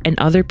and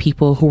other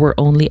people who were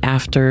only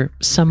after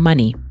some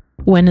money.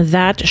 When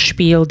that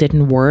spiel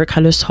didn't work,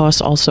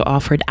 Jalosjos also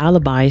offered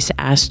alibis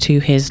as to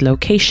his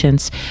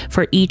locations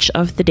for each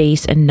of the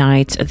days and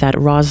nights that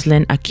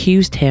Roslyn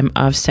accused him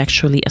of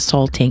sexually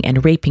assaulting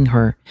and raping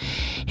her.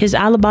 His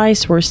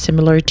alibis were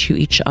similar to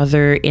each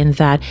other in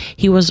that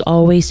he was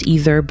always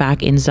either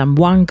back in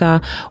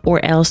Zamboanga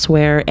or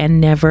elsewhere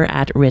and never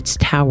at Ritz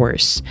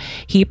Towers.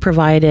 He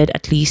provided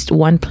at least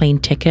one plane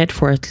ticket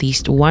for at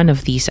least one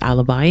of these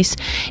alibis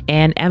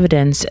and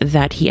evidence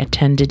that he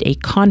attended a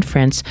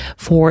conference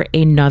for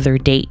another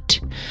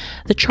date.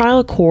 The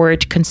trial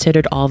court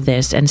considered all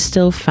this and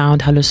still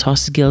found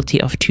Jalosjos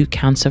guilty of 2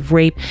 counts of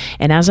rape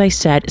and, as I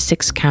said,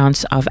 6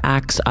 counts of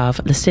acts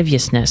of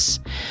lasciviousness.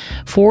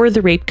 For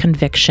the rape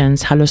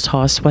convictions,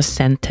 Jalosjos was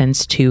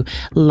sentenced to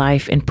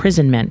life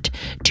imprisonment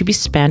to be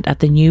spent at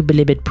the New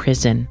Bilibid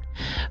prison.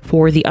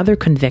 For the other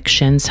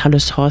convictions,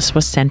 Jalosjos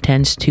was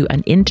sentenced to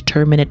an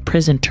indeterminate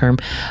prison term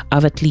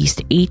of at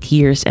least 8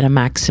 years and a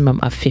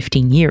maximum of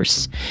 15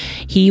 years.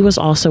 He was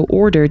also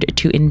ordered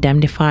to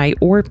indemnify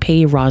or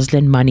pay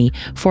Roslyn money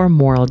for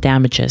moral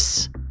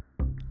damages.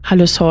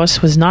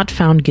 Jalosjos was not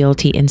found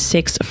guilty in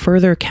 6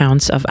 further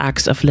counts of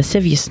acts of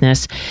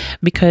lasciviousness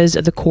because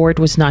the court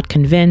was not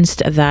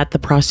convinced that the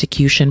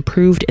prosecution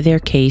proved their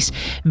case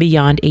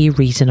beyond a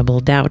reasonable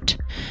doubt.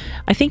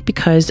 I think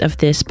because of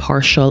this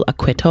partial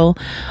acquittal,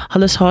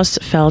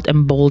 Jalosjos felt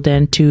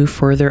emboldened to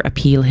further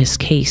appeal his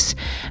case.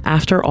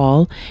 After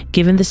all,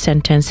 given the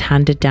sentence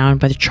handed down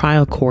by the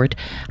trial court,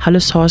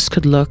 Jalosjos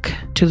could look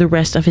to the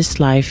rest of his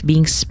life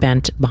being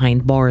spent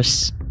behind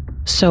bars.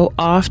 So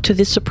off to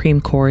the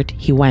Supreme Court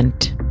he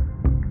went.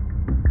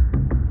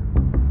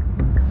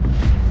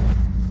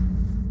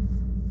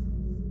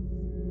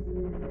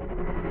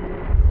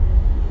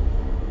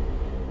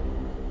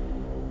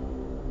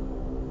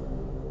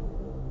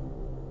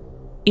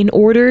 In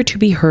order to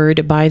be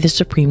heard by the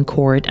Supreme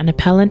Court, an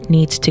appellant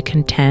needs to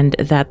contend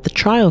that the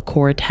trial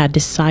court had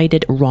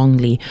decided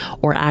wrongly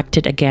or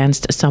acted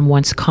against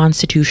someone's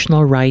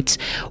constitutional rights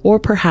or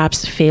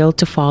perhaps failed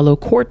to follow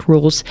court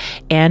rules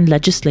and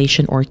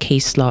legislation or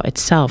case law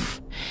itself.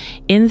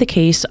 In the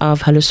case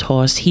of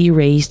Jalosjos, he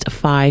raised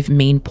 5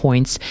 main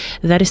points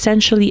that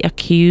essentially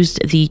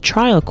accused the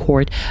trial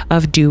court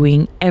of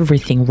doing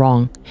everything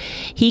wrong.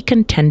 He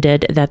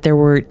contended that there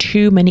were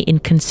too many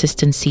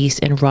inconsistencies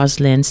in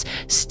Roslyn's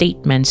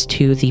statements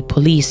to the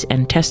police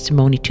and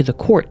testimony to the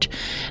court,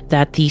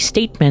 that the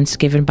statements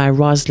given by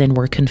Roslyn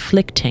were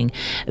conflicting,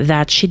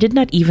 that she did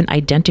not even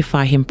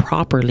identify him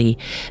properly,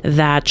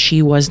 that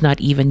she was not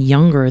even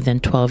younger than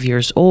 12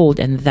 years old,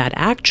 and that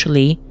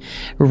actually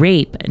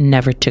rape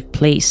never took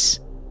place.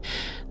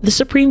 The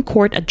Supreme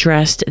Court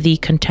addressed the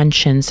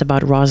contentions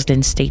about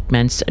Roslyn's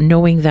statements,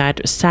 knowing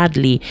that,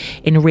 sadly,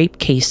 in rape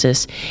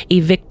cases, a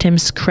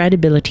victim's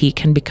credibility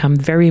can become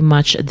very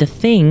much the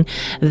thing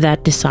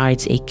that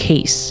decides a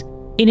case.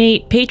 In a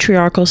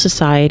patriarchal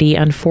society,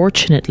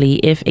 unfortunately,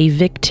 if a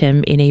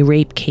victim in a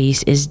rape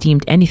case is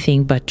deemed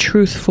anything but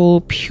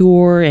truthful,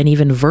 pure, and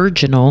even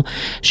virginal,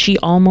 she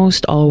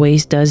almost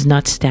always does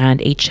not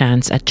stand a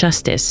chance at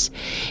justice.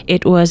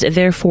 It was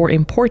therefore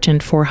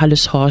important for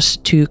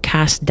Jalosjos to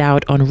cast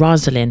doubt on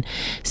Roslyn,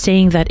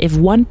 saying that if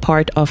one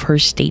part of her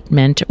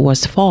statement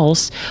was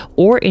false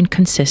or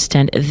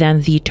inconsistent,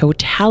 then the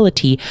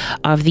totality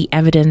of the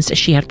evidence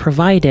she had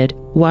provided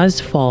was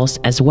false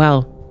as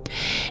well.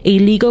 A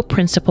legal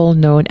principle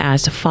known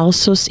as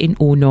falsus in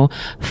uno,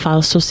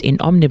 falsus in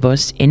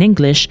omnibus, in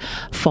English,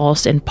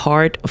 false in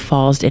part,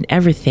 false in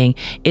everything,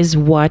 is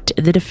what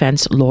the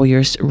defense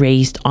lawyers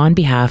raised on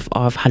behalf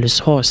of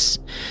Jalosjos.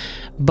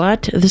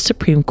 But the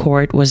Supreme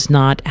Court was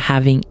not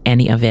having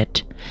any of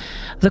it.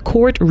 The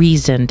court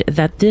reasoned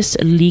that this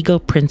legal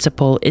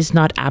principle is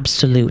not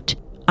absolute.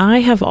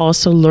 I have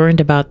also learned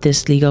about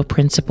this legal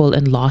principle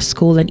in law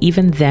school, and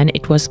even then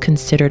it was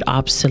considered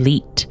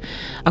obsolete.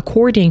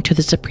 According to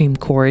the Supreme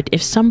Court,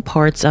 if some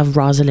parts of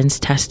Rosalind's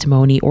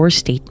testimony or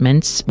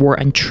statements were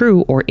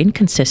untrue or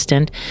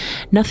inconsistent,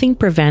 nothing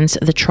prevents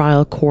the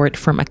trial court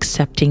from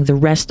accepting the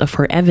rest of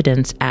her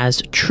evidence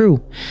as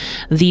true.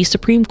 The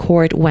Supreme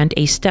Court went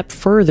a step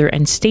further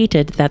and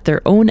stated that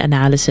their own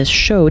analysis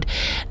showed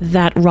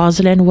that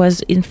Rosalind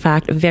was in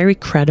fact very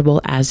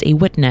credible as a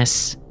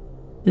witness.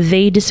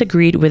 They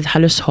disagreed with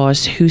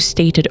Jalosjos, who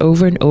stated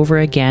over and over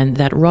again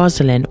that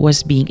Rosalind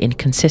was being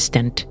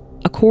inconsistent.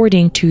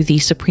 According to the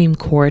Supreme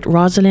Court,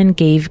 Rosalind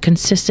gave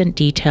consistent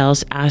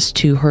details as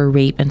to her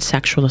rape and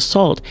sexual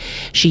assault.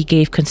 She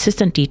gave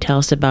consistent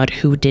details about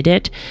who did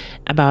it,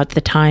 about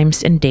the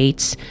times and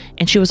dates,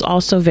 and she was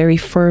also very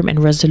firm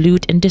and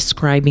resolute in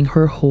describing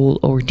her whole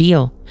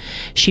ordeal.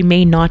 She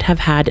may not have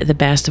had the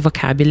best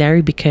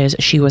vocabulary because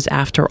she was,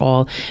 after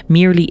all,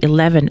 merely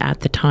 11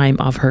 at the time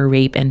of her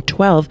rape and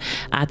 12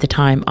 at the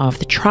time of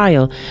the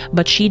trial,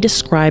 but she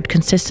described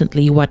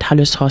consistently what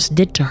Jalosjos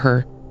did to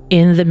her.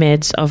 In the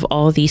midst of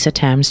all these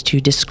attempts to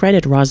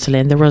discredit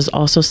Rosalind, there was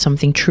also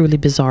something truly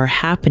bizarre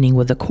happening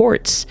with the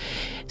courts.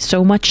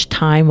 So much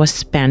time was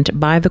spent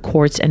by the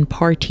courts and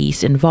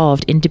parties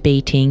involved in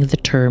debating the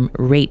term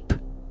rape.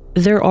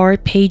 There are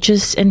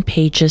pages and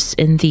pages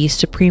in the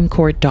Supreme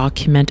Court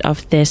document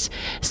of this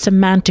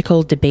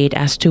semantical debate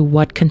as to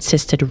what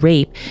consisted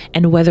rape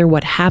and whether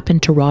what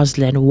happened to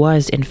Roslyn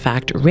was in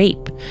fact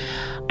rape.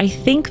 I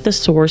think the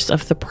source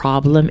of the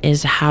problem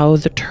is how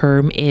the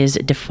term is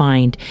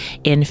defined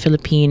in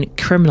Philippine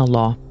criminal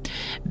law.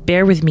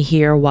 Bear with me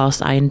here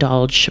whilst I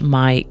indulge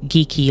my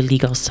geeky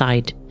legal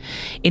side.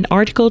 In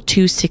Article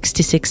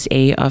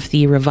 266A of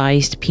the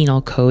Revised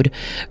Penal Code,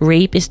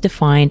 rape is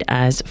defined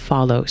as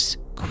follows.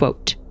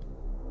 Quote,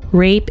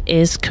 rape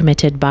is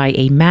committed by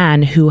a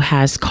man who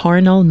has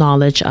carnal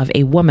knowledge of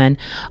a woman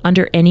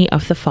under any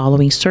of the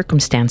following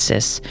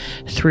circumstances: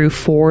 through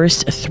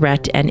force,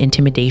 threat, and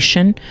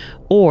intimidation,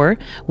 or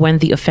when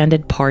the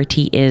offended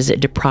party is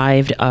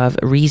deprived of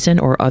reason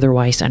or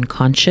otherwise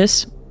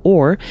unconscious,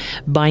 or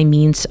by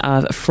means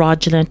of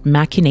fraudulent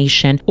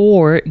machination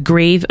or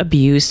grave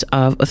abuse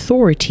of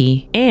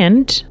authority,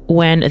 and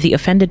when the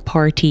offended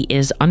party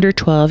is under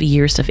 12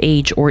 years of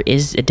age or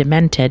is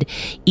demented,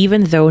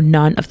 even though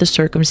none of the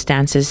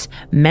circumstances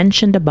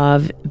mentioned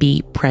above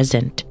be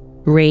present.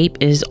 Rape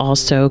is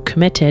also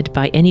committed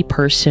by any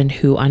person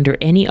who, under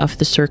any of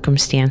the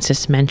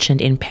circumstances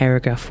mentioned in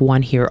paragraph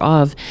 1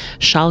 hereof,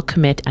 shall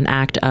commit an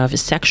act of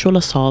sexual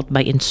assault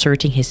by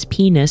inserting his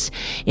penis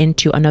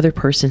into another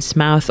person's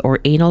mouth or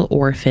anal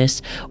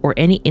orifice, or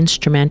any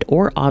instrument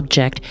or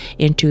object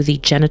into the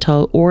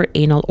genital or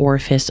anal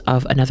orifice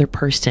of another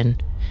person.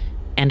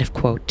 End of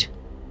quote.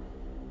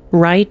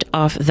 Right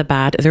off the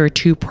bat, there are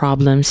two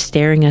problems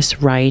staring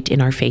us right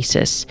in our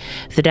faces.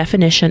 The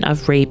definition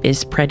of rape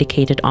is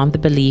predicated on the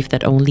belief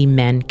that only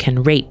men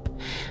can rape.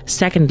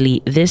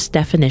 Secondly, this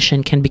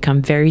definition can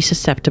become very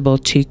susceptible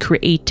to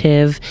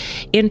creative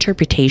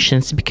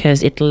interpretations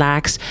because it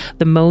lacks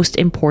the most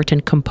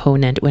important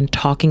component when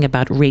talking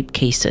about rape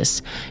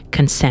cases: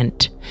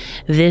 consent.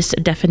 This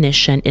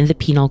definition in the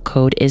Penal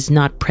Code is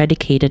not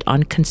predicated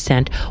on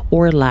consent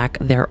or lack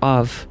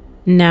thereof.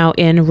 Now,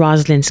 in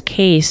Roslyn's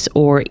case,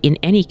 or in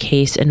any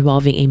case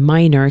involving a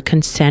minor,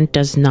 consent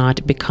does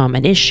not become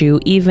an issue,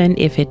 even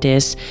if it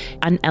is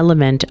an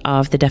element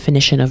of the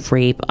definition of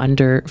rape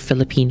under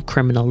Philippine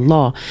criminal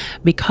law,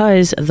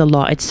 because the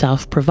law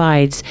itself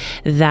provides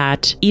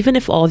that even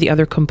if all the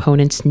other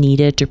components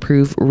needed to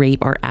prove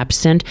rape are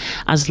absent,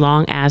 as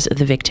long as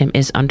the victim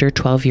is under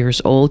 12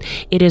 years old,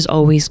 it is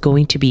always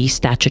going to be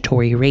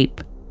statutory rape.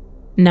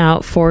 Now,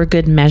 for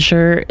good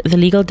measure, the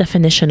legal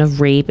definition of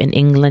rape in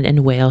England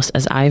and Wales,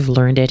 as I've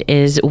learned it,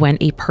 is when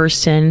a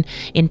person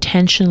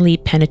intentionally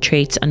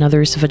penetrates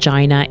another's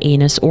vagina,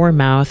 anus, or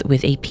mouth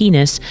with a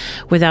penis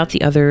without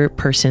the other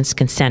person's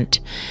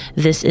consent.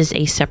 This is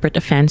a separate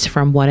offense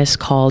from what is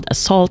called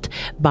assault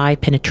by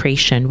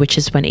penetration, which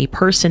is when a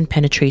person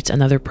penetrates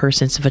another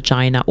person's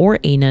vagina or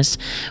anus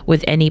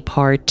with any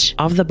part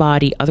of the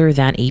body other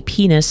than a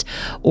penis,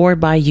 or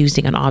by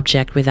using an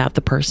object without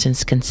the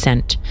person's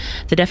consent.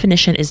 The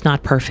definition is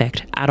not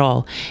perfect at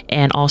all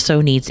and also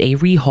needs a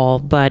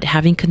rehaul, but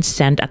having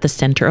consent at the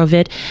center of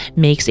it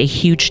makes a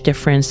huge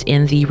difference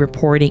in the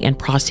reporting and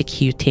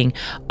prosecuting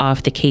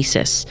of the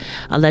cases.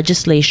 A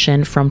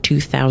legislation from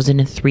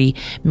 2003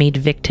 made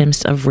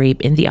victims of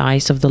rape in the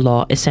eyes of the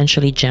law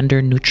essentially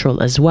gender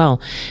neutral as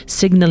well,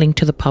 signaling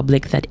to the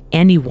public that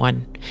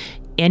anyone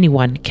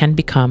can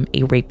become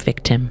a rape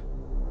victim.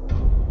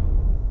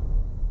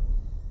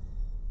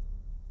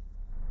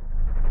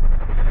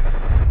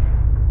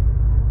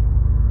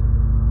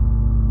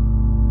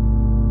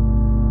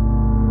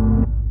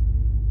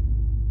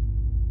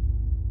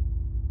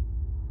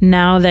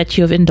 Now that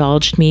you have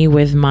indulged me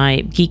with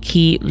my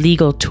geeky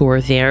legal tour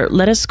there,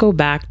 let us go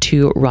back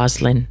to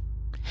Roslyn.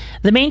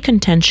 The main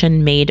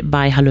contention made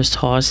by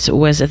Jalosjos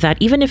was that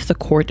even if the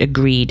court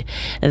agreed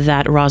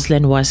that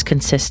Roslyn was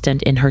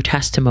consistent in her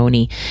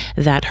testimony,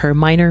 that her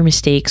minor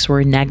mistakes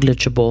were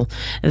negligible,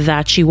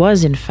 that she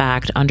was in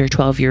fact under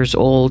 12 years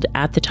old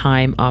at the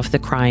time of the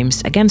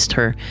crimes against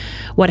her,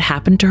 what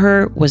happened to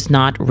her was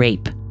not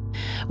rape.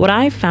 What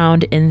I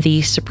found in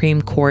the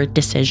Supreme Court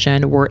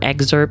decision were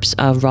excerpts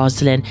of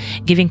Roslyn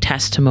giving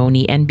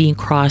testimony and being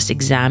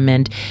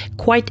cross-examined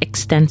quite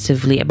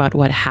extensively about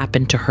what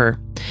happened to her.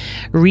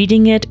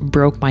 Reading it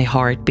broke my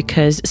heart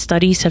because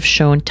studies have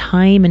shown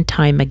time and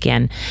time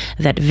again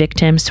that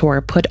victims who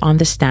are put on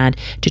the stand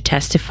to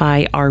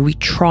testify are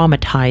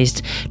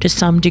re-traumatized to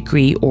some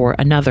degree or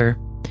another.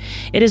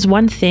 It is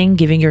one thing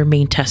giving your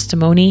main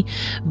testimony,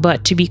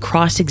 but to be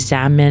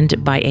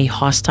cross-examined by a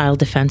hostile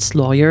defense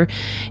lawyer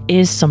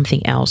is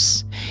something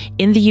else.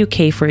 In the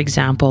UK, for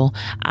example,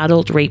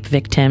 adult rape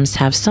victims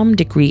have some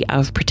degree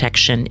of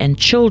protection, and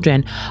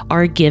children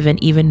are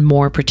given even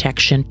more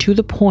protection to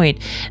the point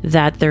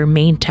that their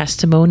main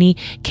testimony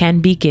can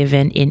be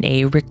given in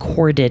a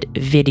recorded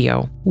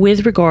video.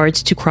 With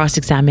regards to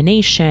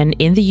cross-examination,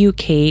 in the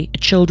UK,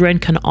 children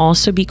can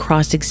also be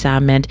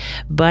cross-examined,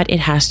 but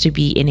it has to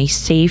be in a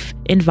safe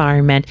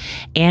environment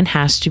and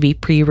has to be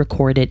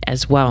pre-recorded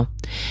as well.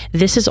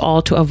 This is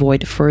all to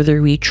avoid further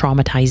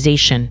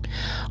re-traumatization.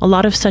 A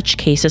lot of such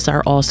cases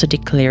are also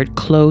declared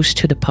closed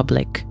to the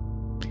public.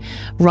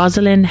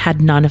 Rosalind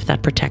had none of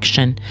that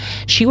protection.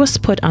 She was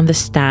put on the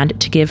stand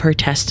to give her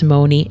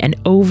testimony, and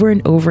over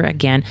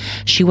again,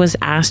 she was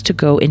asked to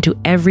go into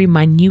every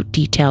minute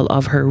detail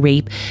of her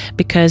rape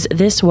because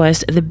this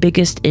was the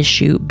biggest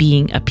issue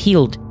being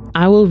appealed.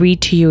 I will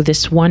read to you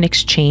this one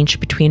exchange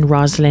between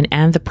Rosalind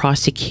and the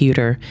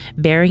prosecutor,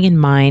 bearing in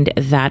mind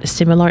that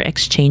similar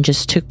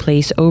exchanges took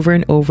place over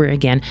and over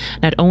again,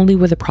 not only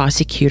with the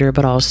prosecutor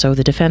but also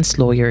the defense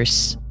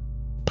lawyers.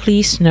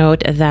 Please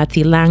note that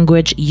the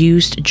language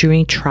used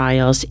during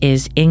trials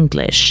is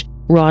English.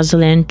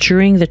 Rosalind,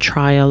 during the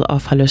trial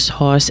of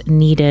Jalosjos,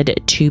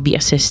 needed to be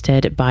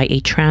assisted by a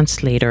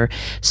translator,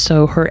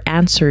 so her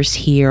answers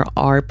here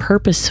are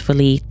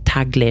purposefully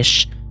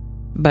Taglish,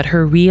 but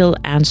her real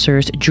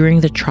answers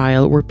during the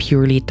trial were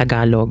purely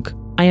Tagalog.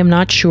 I am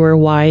not sure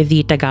why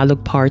the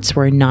Tagalog parts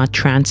were not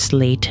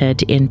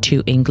translated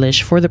into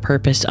English for the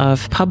purpose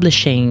of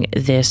publishing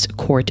this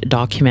court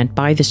document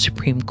by the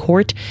Supreme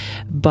Court,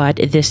 but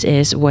this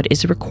is what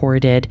is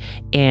recorded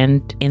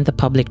and in the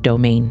public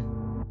domain.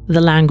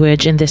 The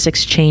language in this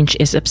exchange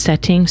is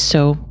upsetting,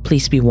 so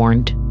please be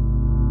warned.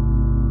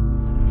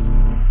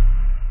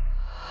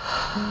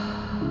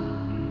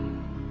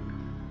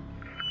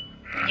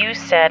 You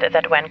said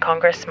that when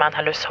Congressman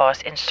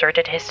Jalosjos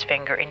inserted his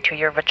finger into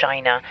your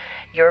vagina,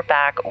 your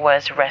back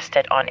was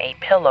rested on a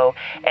pillow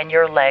and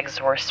your legs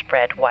were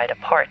spread wide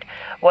apart.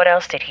 What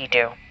else did he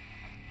do?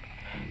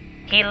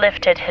 He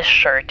lifted his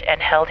shirt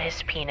and held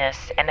his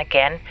penis, and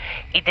again,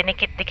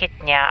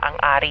 idinikit-dikit niya ang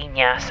ari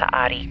niya sa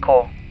ari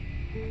ko.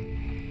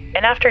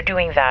 And after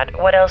doing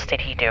that, what else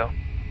did he do?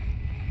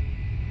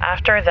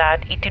 After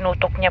that,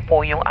 itinutok niya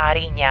po yung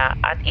ari niya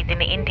at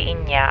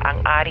idiniindiin niya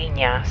ang ari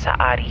niya sa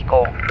ari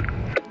ko.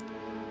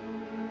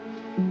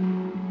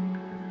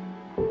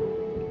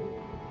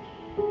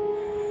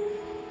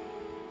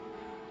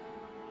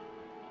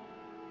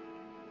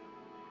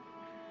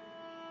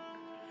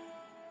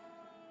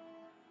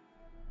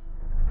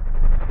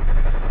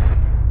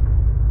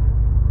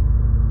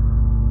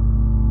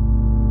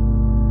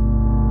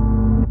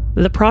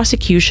 The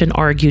prosecution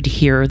argued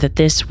here that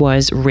this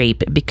was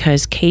rape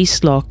because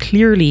case law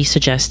clearly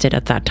suggested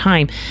at that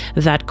time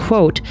that,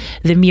 quote,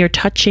 the mere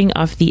touching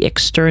of the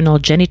external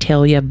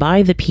genitalia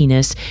by the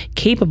penis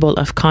capable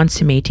of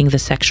consummating the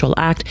sexual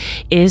act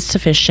is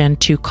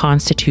sufficient to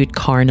constitute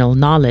carnal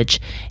knowledge,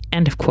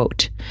 end of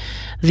quote.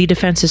 The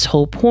defense's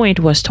whole point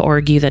was to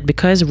argue that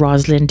because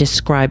Rosalind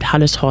described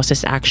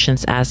Jalosjos'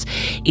 actions as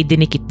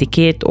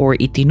idinikit-dikit or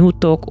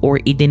itinutok or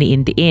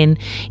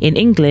idiniindiin in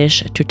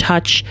English, to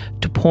touch,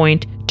 to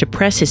point, to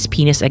press his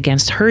penis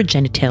against her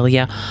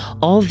genitalia,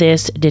 all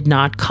this did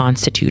not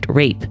constitute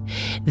rape.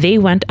 They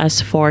went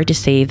as far to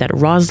say that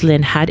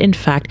Rosalind had in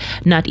fact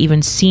not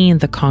even seen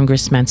the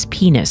congressman's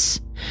penis.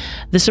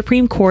 The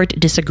Supreme Court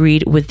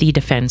disagreed with the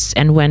defense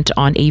and went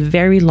on a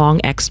very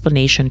long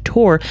explanation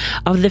tour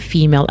of the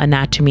female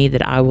anatomy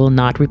that I will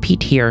not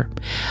repeat here.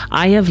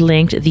 I have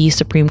linked the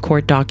Supreme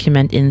Court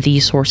document in the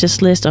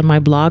sources list on my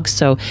blog,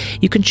 so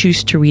you can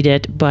choose to read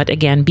it, but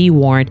again, be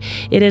warned,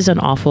 it is an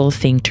awful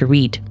thing to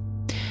read.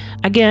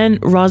 Again,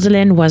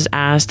 Rosalind was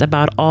asked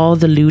about all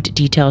the lewd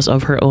details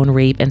of her own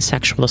rape and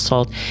sexual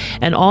assault,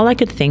 and all I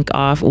could think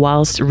of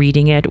whilst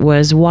reading it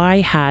was why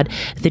had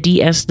the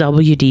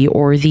DSWD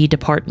or the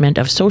Department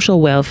of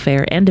Social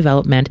Welfare and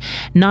Development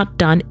not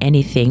done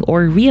anything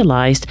or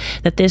realized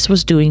that this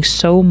was doing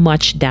so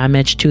much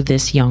damage to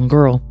this young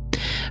girl.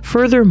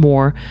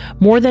 Furthermore,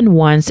 more than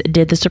once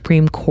did the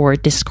Supreme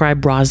Court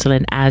describe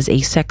Rosalind as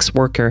a sex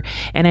worker,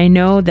 and I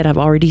know that I've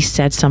already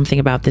said something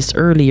about this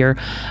earlier,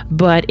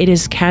 but it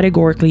is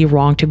categorically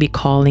wrong to be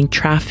calling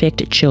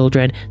trafficked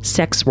children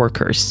sex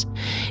workers.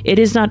 It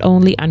is not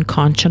only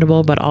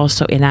unconscionable but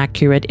also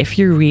inaccurate if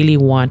you really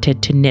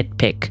wanted to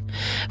nitpick.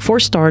 For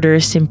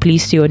starters,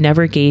 Simplicio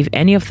never gave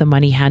any of the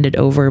money handed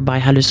over by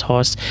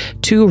Jalosjos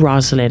to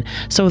Rosalind,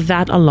 so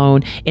that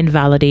alone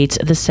invalidates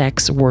the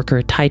sex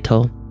worker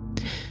title.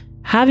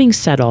 Having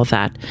said all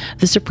that,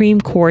 the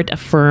Supreme Court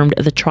affirmed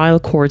the trial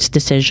court's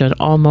decision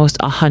almost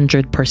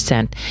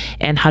 100%,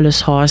 and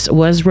Jalosjos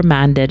was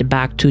remanded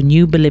back to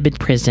New Bilibid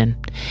prison.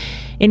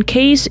 In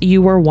case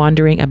you were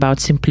wondering about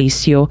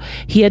Simplicio,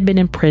 he had been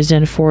in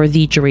prison for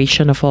the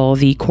duration of all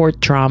the court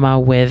drama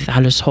with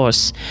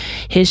Jalosjos.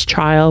 His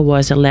trial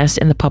was less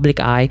in the public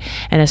eye,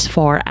 and as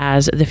far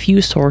as the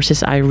few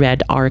sources I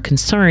read are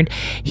concerned,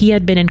 he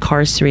had been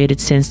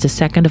incarcerated since the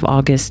 2nd of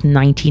August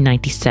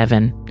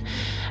 1997.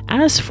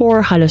 As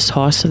for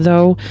Jalosjos,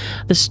 though,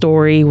 the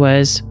story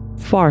was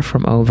far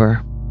from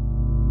over.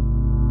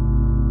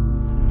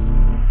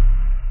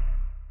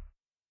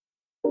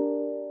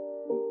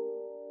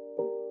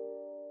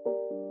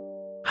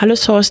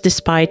 Jalosjos,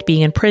 despite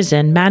being in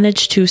prison,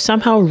 managed to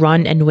somehow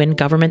run and win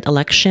government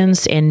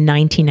elections in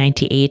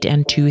 1998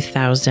 and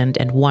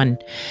 2001.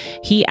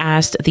 He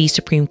asked the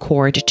Supreme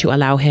Court to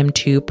allow him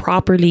to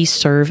properly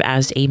serve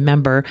as a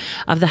member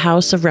of the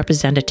House of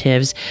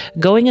Representatives,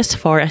 going as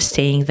far as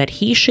saying that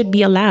he should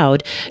be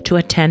allowed to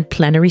attend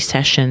plenary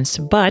sessions,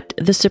 but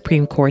the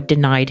Supreme Court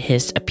denied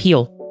his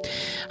appeal.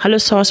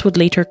 Jalosjos would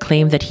later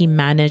claim that he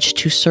managed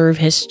to serve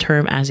his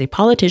term as a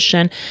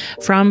politician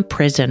from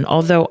prison,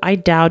 although I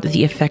doubt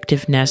the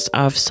effectiveness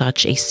of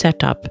such a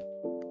setup.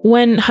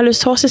 When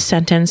Jalosjos'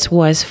 sentence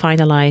was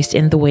finalized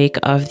in the wake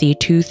of the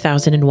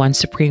 2001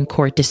 Supreme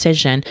Court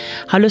decision,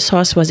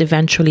 Jalosjos was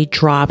eventually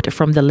dropped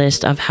from the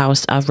list of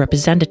House of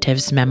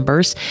Representatives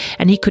members,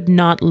 and he could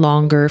not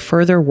longer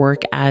further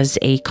work as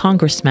a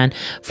congressman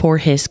for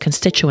his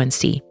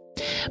constituency.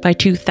 By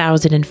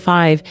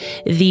 2005,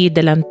 the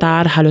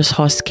Delantar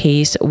Jalosjos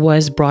case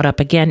was brought up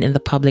again in the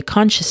public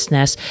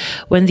consciousness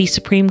when the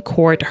Supreme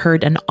Court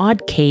heard an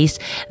odd case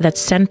that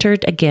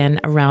centered again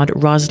around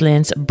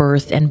Rosalind's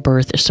birth and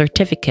birth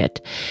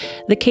certificate.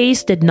 The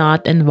case did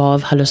not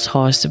involve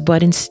Jalosjos,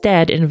 but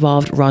instead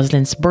involved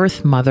Rosalind's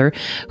birth mother,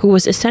 who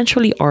was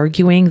essentially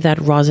arguing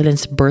that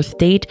Rosalind's birth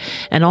date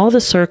and all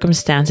the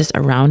circumstances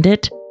around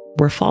it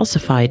were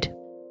falsified.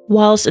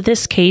 Whilst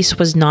this case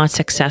was not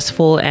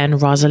successful and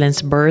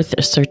Rosalind's birth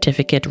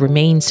certificate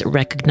remains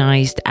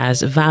recognized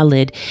as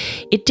valid,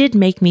 it did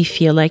make me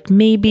feel like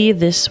maybe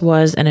this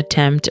was an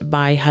attempt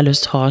by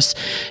Jalosjos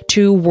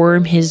to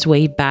worm his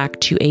way back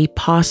to a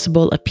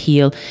possible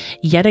appeal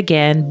yet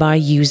again by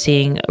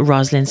using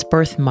Rosalind's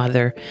birth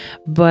mother.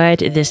 But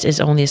this is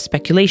only a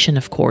speculation,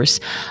 of course.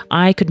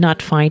 I could not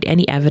find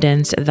any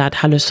evidence that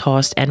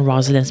Jalosjos and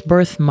Rosalind's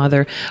birth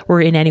mother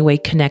were in any way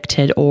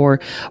connected or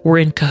were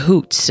in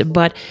cahoots,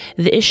 but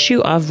the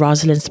issue of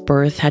Rosalind's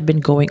birth had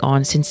been going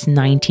on since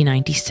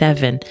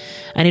 1997,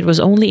 and it was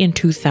only in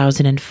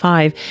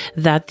 2005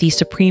 that the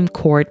Supreme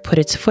Court put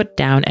its foot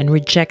down and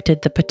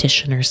rejected the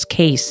petitioner's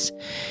case.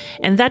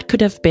 And that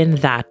could have been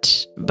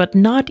that, but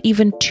not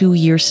even 2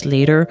 years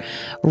later,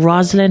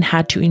 Rosalind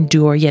had to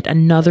endure yet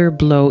another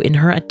blow in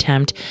her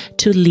attempt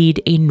to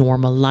lead a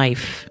normal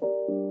life.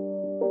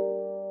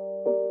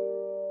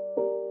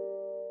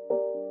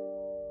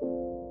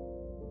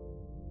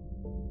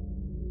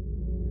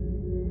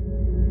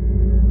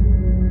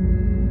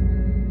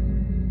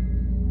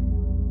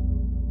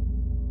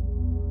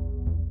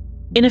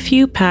 In a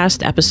few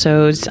past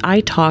episodes,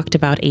 I talked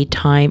about a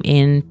time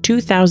in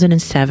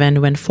 2007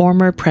 when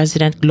former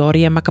President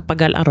Gloria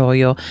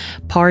Macapagal-Arroyo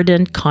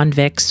pardoned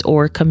convicts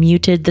or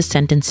commuted the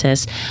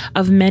sentences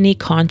of many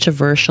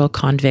controversial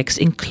convicts,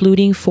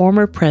 including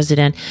former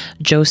President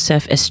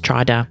Joseph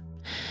Estrada.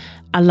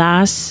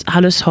 Alas,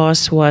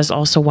 Jalosjos was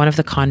also one of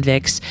the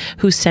convicts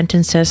whose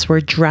sentences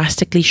were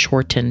drastically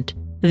shortened.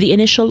 The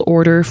initial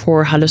order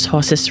for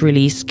Jalosjos'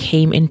 release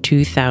came in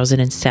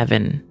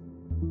 2007.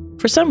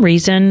 For some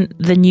reason,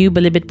 the new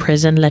Bilibid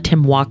prison let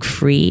him walk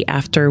free,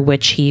 after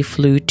which he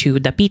flew to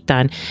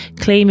Dapitan,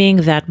 claiming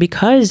that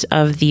because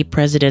of the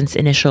president's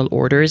initial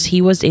orders,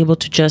 he was able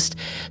to just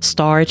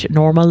start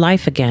normal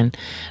life again.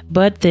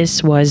 But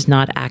this was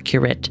not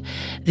accurate.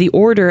 The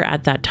order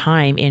at that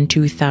time in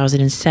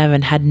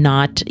 2007 had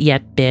not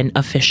yet been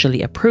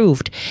officially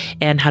approved,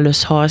 and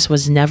Jalosjos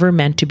was never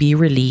meant to be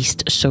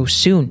released so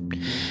soon.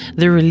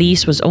 The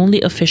release was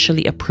only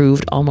officially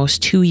approved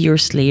almost 2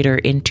 years later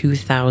in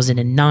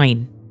 2009.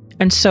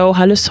 And so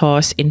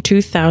Jalosjos in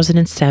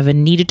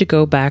 2007 needed to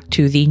go back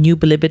to the New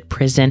Bilibid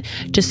prison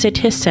to sit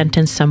his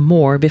sentence some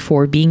more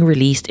before being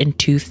released in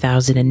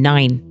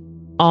 2009.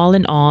 All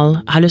in all,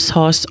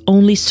 Jalosjos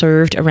only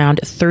served around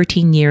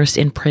 13 years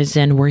in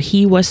prison where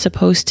he was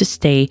supposed to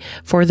stay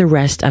for the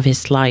rest of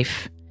his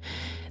life.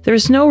 There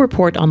is no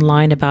report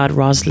online about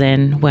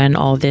Rosalind when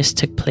all this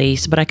took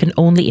place, but I can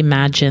only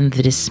imagine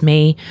the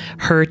dismay,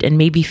 hurt, and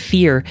maybe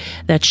fear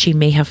that she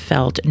may have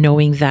felt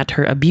knowing that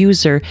her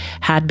abuser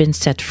had been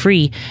set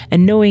free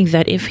and knowing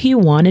that if he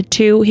wanted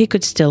to, he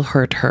could still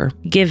hurt her,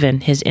 given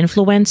his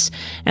influence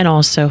and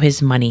also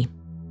his money.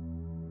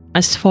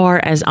 As far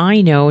as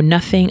I know,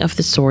 nothing of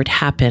the sort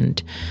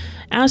happened.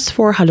 As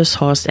for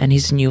Jalosjos and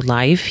his new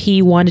life,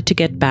 he wanted to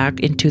get back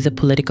into the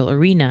political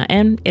arena,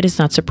 and it is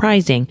not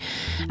surprising.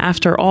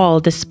 After all,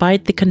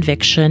 despite the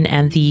conviction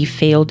and the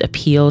failed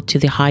appeal to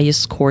the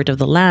highest court of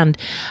the land,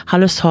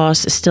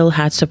 Jalosjos still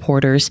had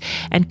supporters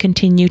and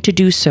continued to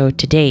do so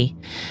today.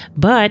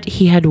 But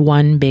he had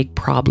one big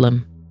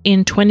problem.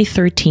 In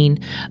 2013,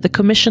 the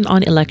Commission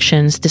on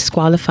Elections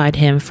disqualified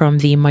him from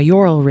the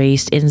mayoral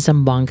race in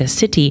Zamboanga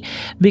City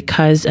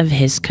because of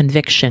his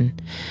conviction.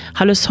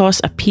 Jalosjos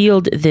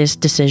appealed this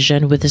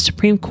decision with the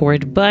Supreme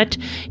Court, but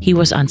he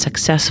was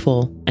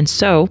unsuccessful, and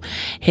so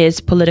his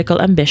political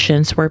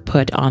ambitions were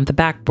put on the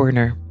back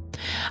burner.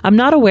 I'm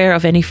not aware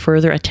of any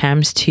further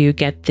attempts to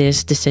get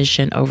this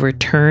decision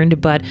overturned,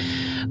 but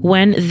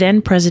when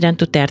then President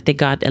Duterte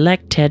got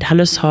elected,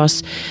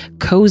 Jalosjos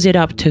cozied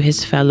up to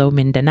his fellow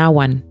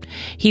Mindanaoan.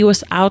 He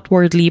was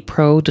outwardly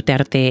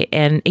pro-Duterte,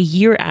 and a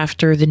year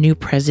after the new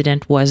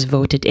president was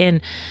voted in,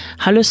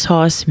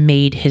 Jalosjos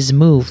made his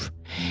move.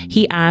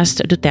 He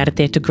asked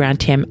Duterte to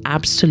grant him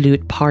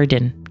absolute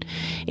pardon.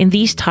 In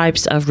these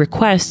types of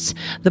requests,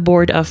 the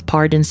Board of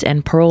Pardons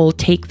and Parole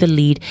take the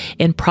lead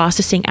in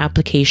processing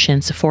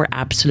applications for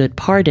absolute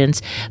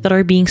pardons that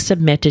are being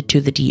submitted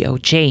to the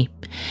DOJ.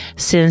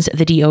 Since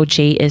the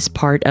DOJ is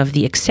part of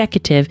the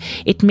executive,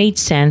 it made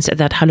sense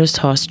that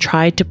Jalosjos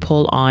tried to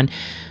pull on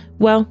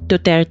Well,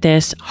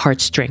 Duterte's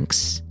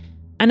heartstrings.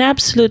 An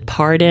absolute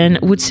pardon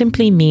would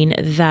simply mean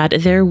that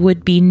there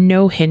would be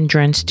no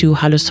hindrance to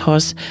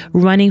Jalosjos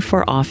running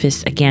for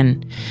office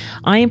again.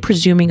 I am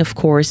presuming, of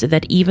course,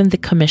 that even the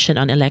Commission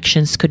on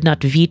Elections could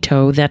not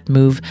veto that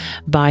move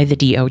by the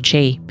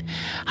DOJ.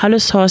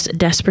 Jalosjos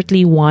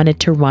desperately wanted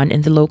to run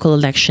in the local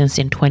elections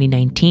in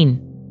 2019.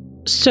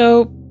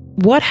 So,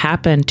 what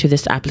happened to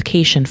this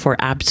application for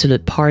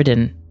absolute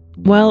pardon?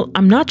 Well,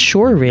 I'm not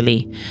sure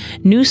really.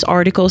 News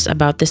articles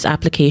about this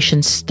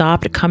application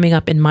stopped coming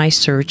up in my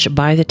search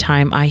by the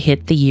time I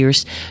hit the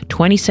years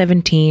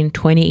 2017,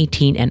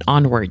 2018, and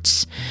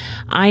onwards.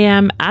 I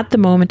am at the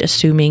moment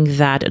assuming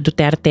that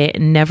Duterte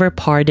never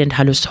pardoned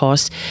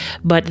Jalosjos,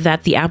 but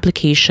that the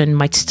application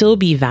might still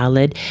be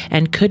valid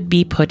and could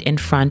be put in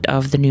front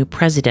of the new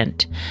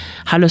president.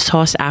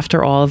 Jalosjos,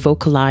 after all,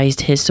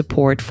 vocalized his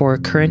support for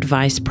current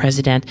Vice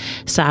President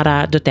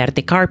Sara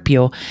Duterte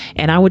Carpio,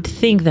 and I would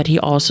think that he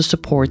also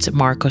supports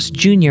Marcos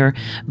Jr.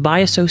 by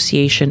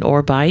association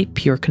or by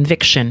pure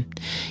conviction.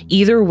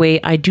 Either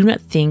way, I do not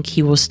think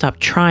he will stop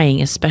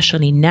trying,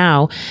 especially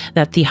now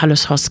that the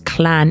Jalosjos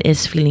clan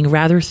is feeling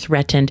rather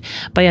threatened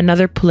by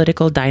another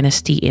political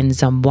dynasty in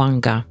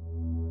Zamboanga.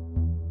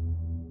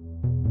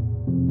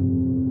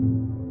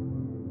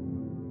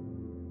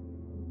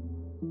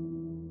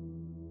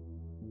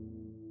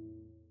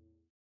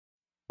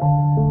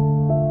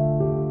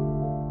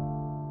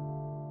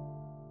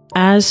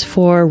 As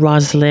for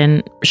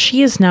Roslyn,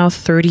 she is now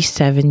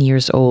 37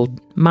 years old,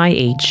 my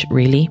age,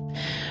 really.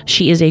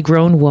 She is a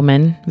grown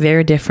woman,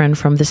 very different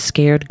from the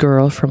scared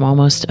girl from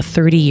almost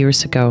 30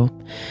 years ago.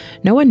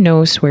 No one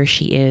knows where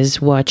she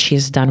is, what she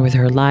has done with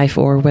her life,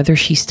 or whether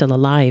she's still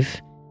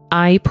alive.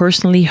 I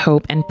personally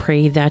hope and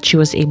pray that she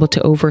was able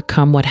to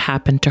overcome what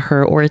happened to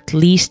her, or at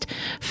least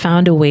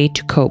found a way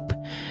to cope.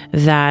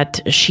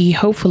 That she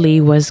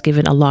hopefully was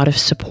given a lot of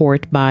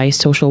support by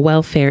social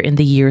welfare in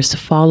the years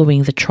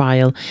following the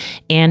trial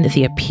and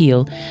the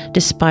appeal,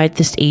 despite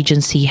this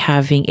agency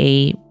having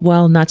a,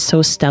 well, not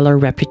so stellar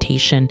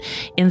reputation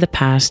in the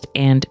past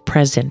and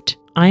present.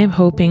 I am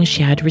hoping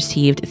she had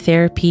received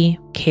therapy,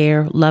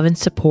 care, love, and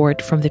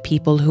support from the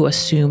people who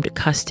assumed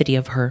custody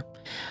of her.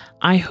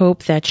 I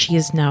hope that she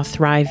is now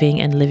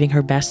thriving and living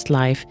her best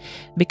life,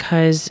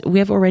 because we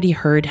have already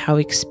heard how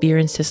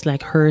experiences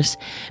like hers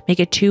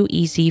make it too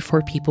easy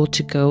for people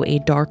to go a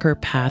darker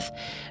path,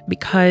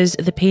 because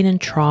the pain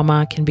and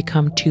trauma can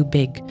become too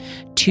big,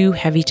 too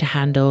heavy to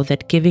handle,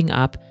 that giving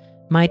up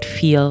might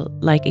feel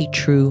like a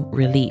true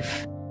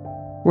relief.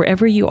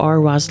 Wherever you are,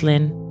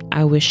 Roslyn,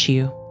 I wish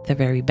you the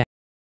very best.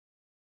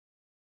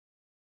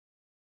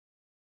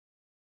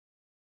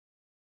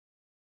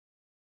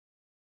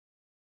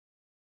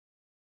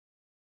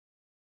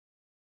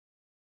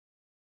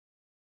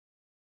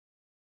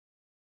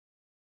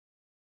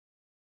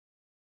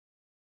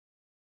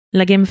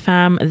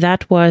 LagimFam,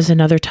 that was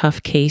another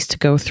tough case to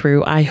go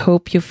through. I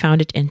hope you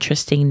found it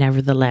interesting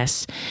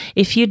nevertheless.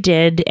 If you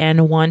did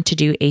and want to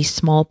do a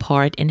small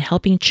part in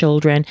helping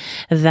children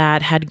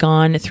that had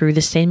gone through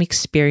the same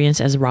experience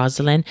as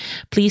Rosalind,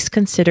 please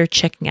consider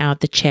checking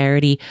out the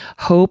charity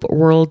Hope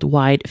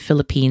Worldwide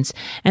Philippines,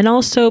 and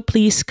also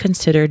please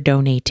consider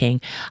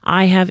donating.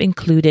 I have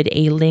included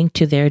a link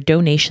to their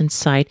donation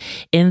site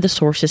in the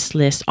sources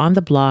list on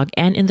the blog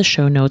and in the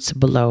show notes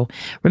below.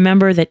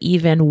 Remember that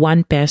even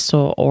 1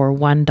 peso or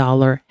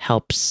 $1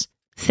 helps.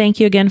 Thank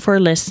you again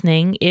for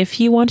listening. If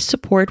you want to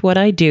support what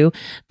I do,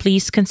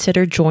 please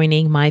consider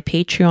joining my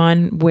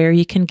Patreon, where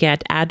you can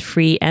get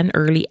ad-free and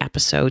early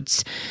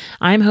episodes.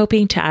 I'm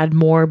hoping to add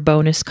more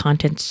bonus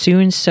content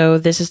soon, so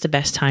this is the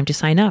best time to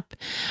sign up.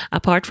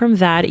 Apart from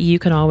that, you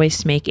can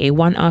always make a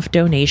one-off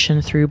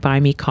donation through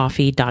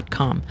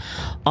buymecoffee.com.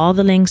 All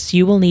the links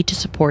you will need to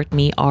support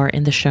me are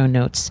in the show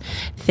notes.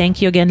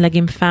 Thank you again,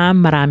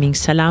 LagimFam. Maraming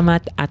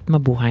salamat at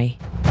mabuhay.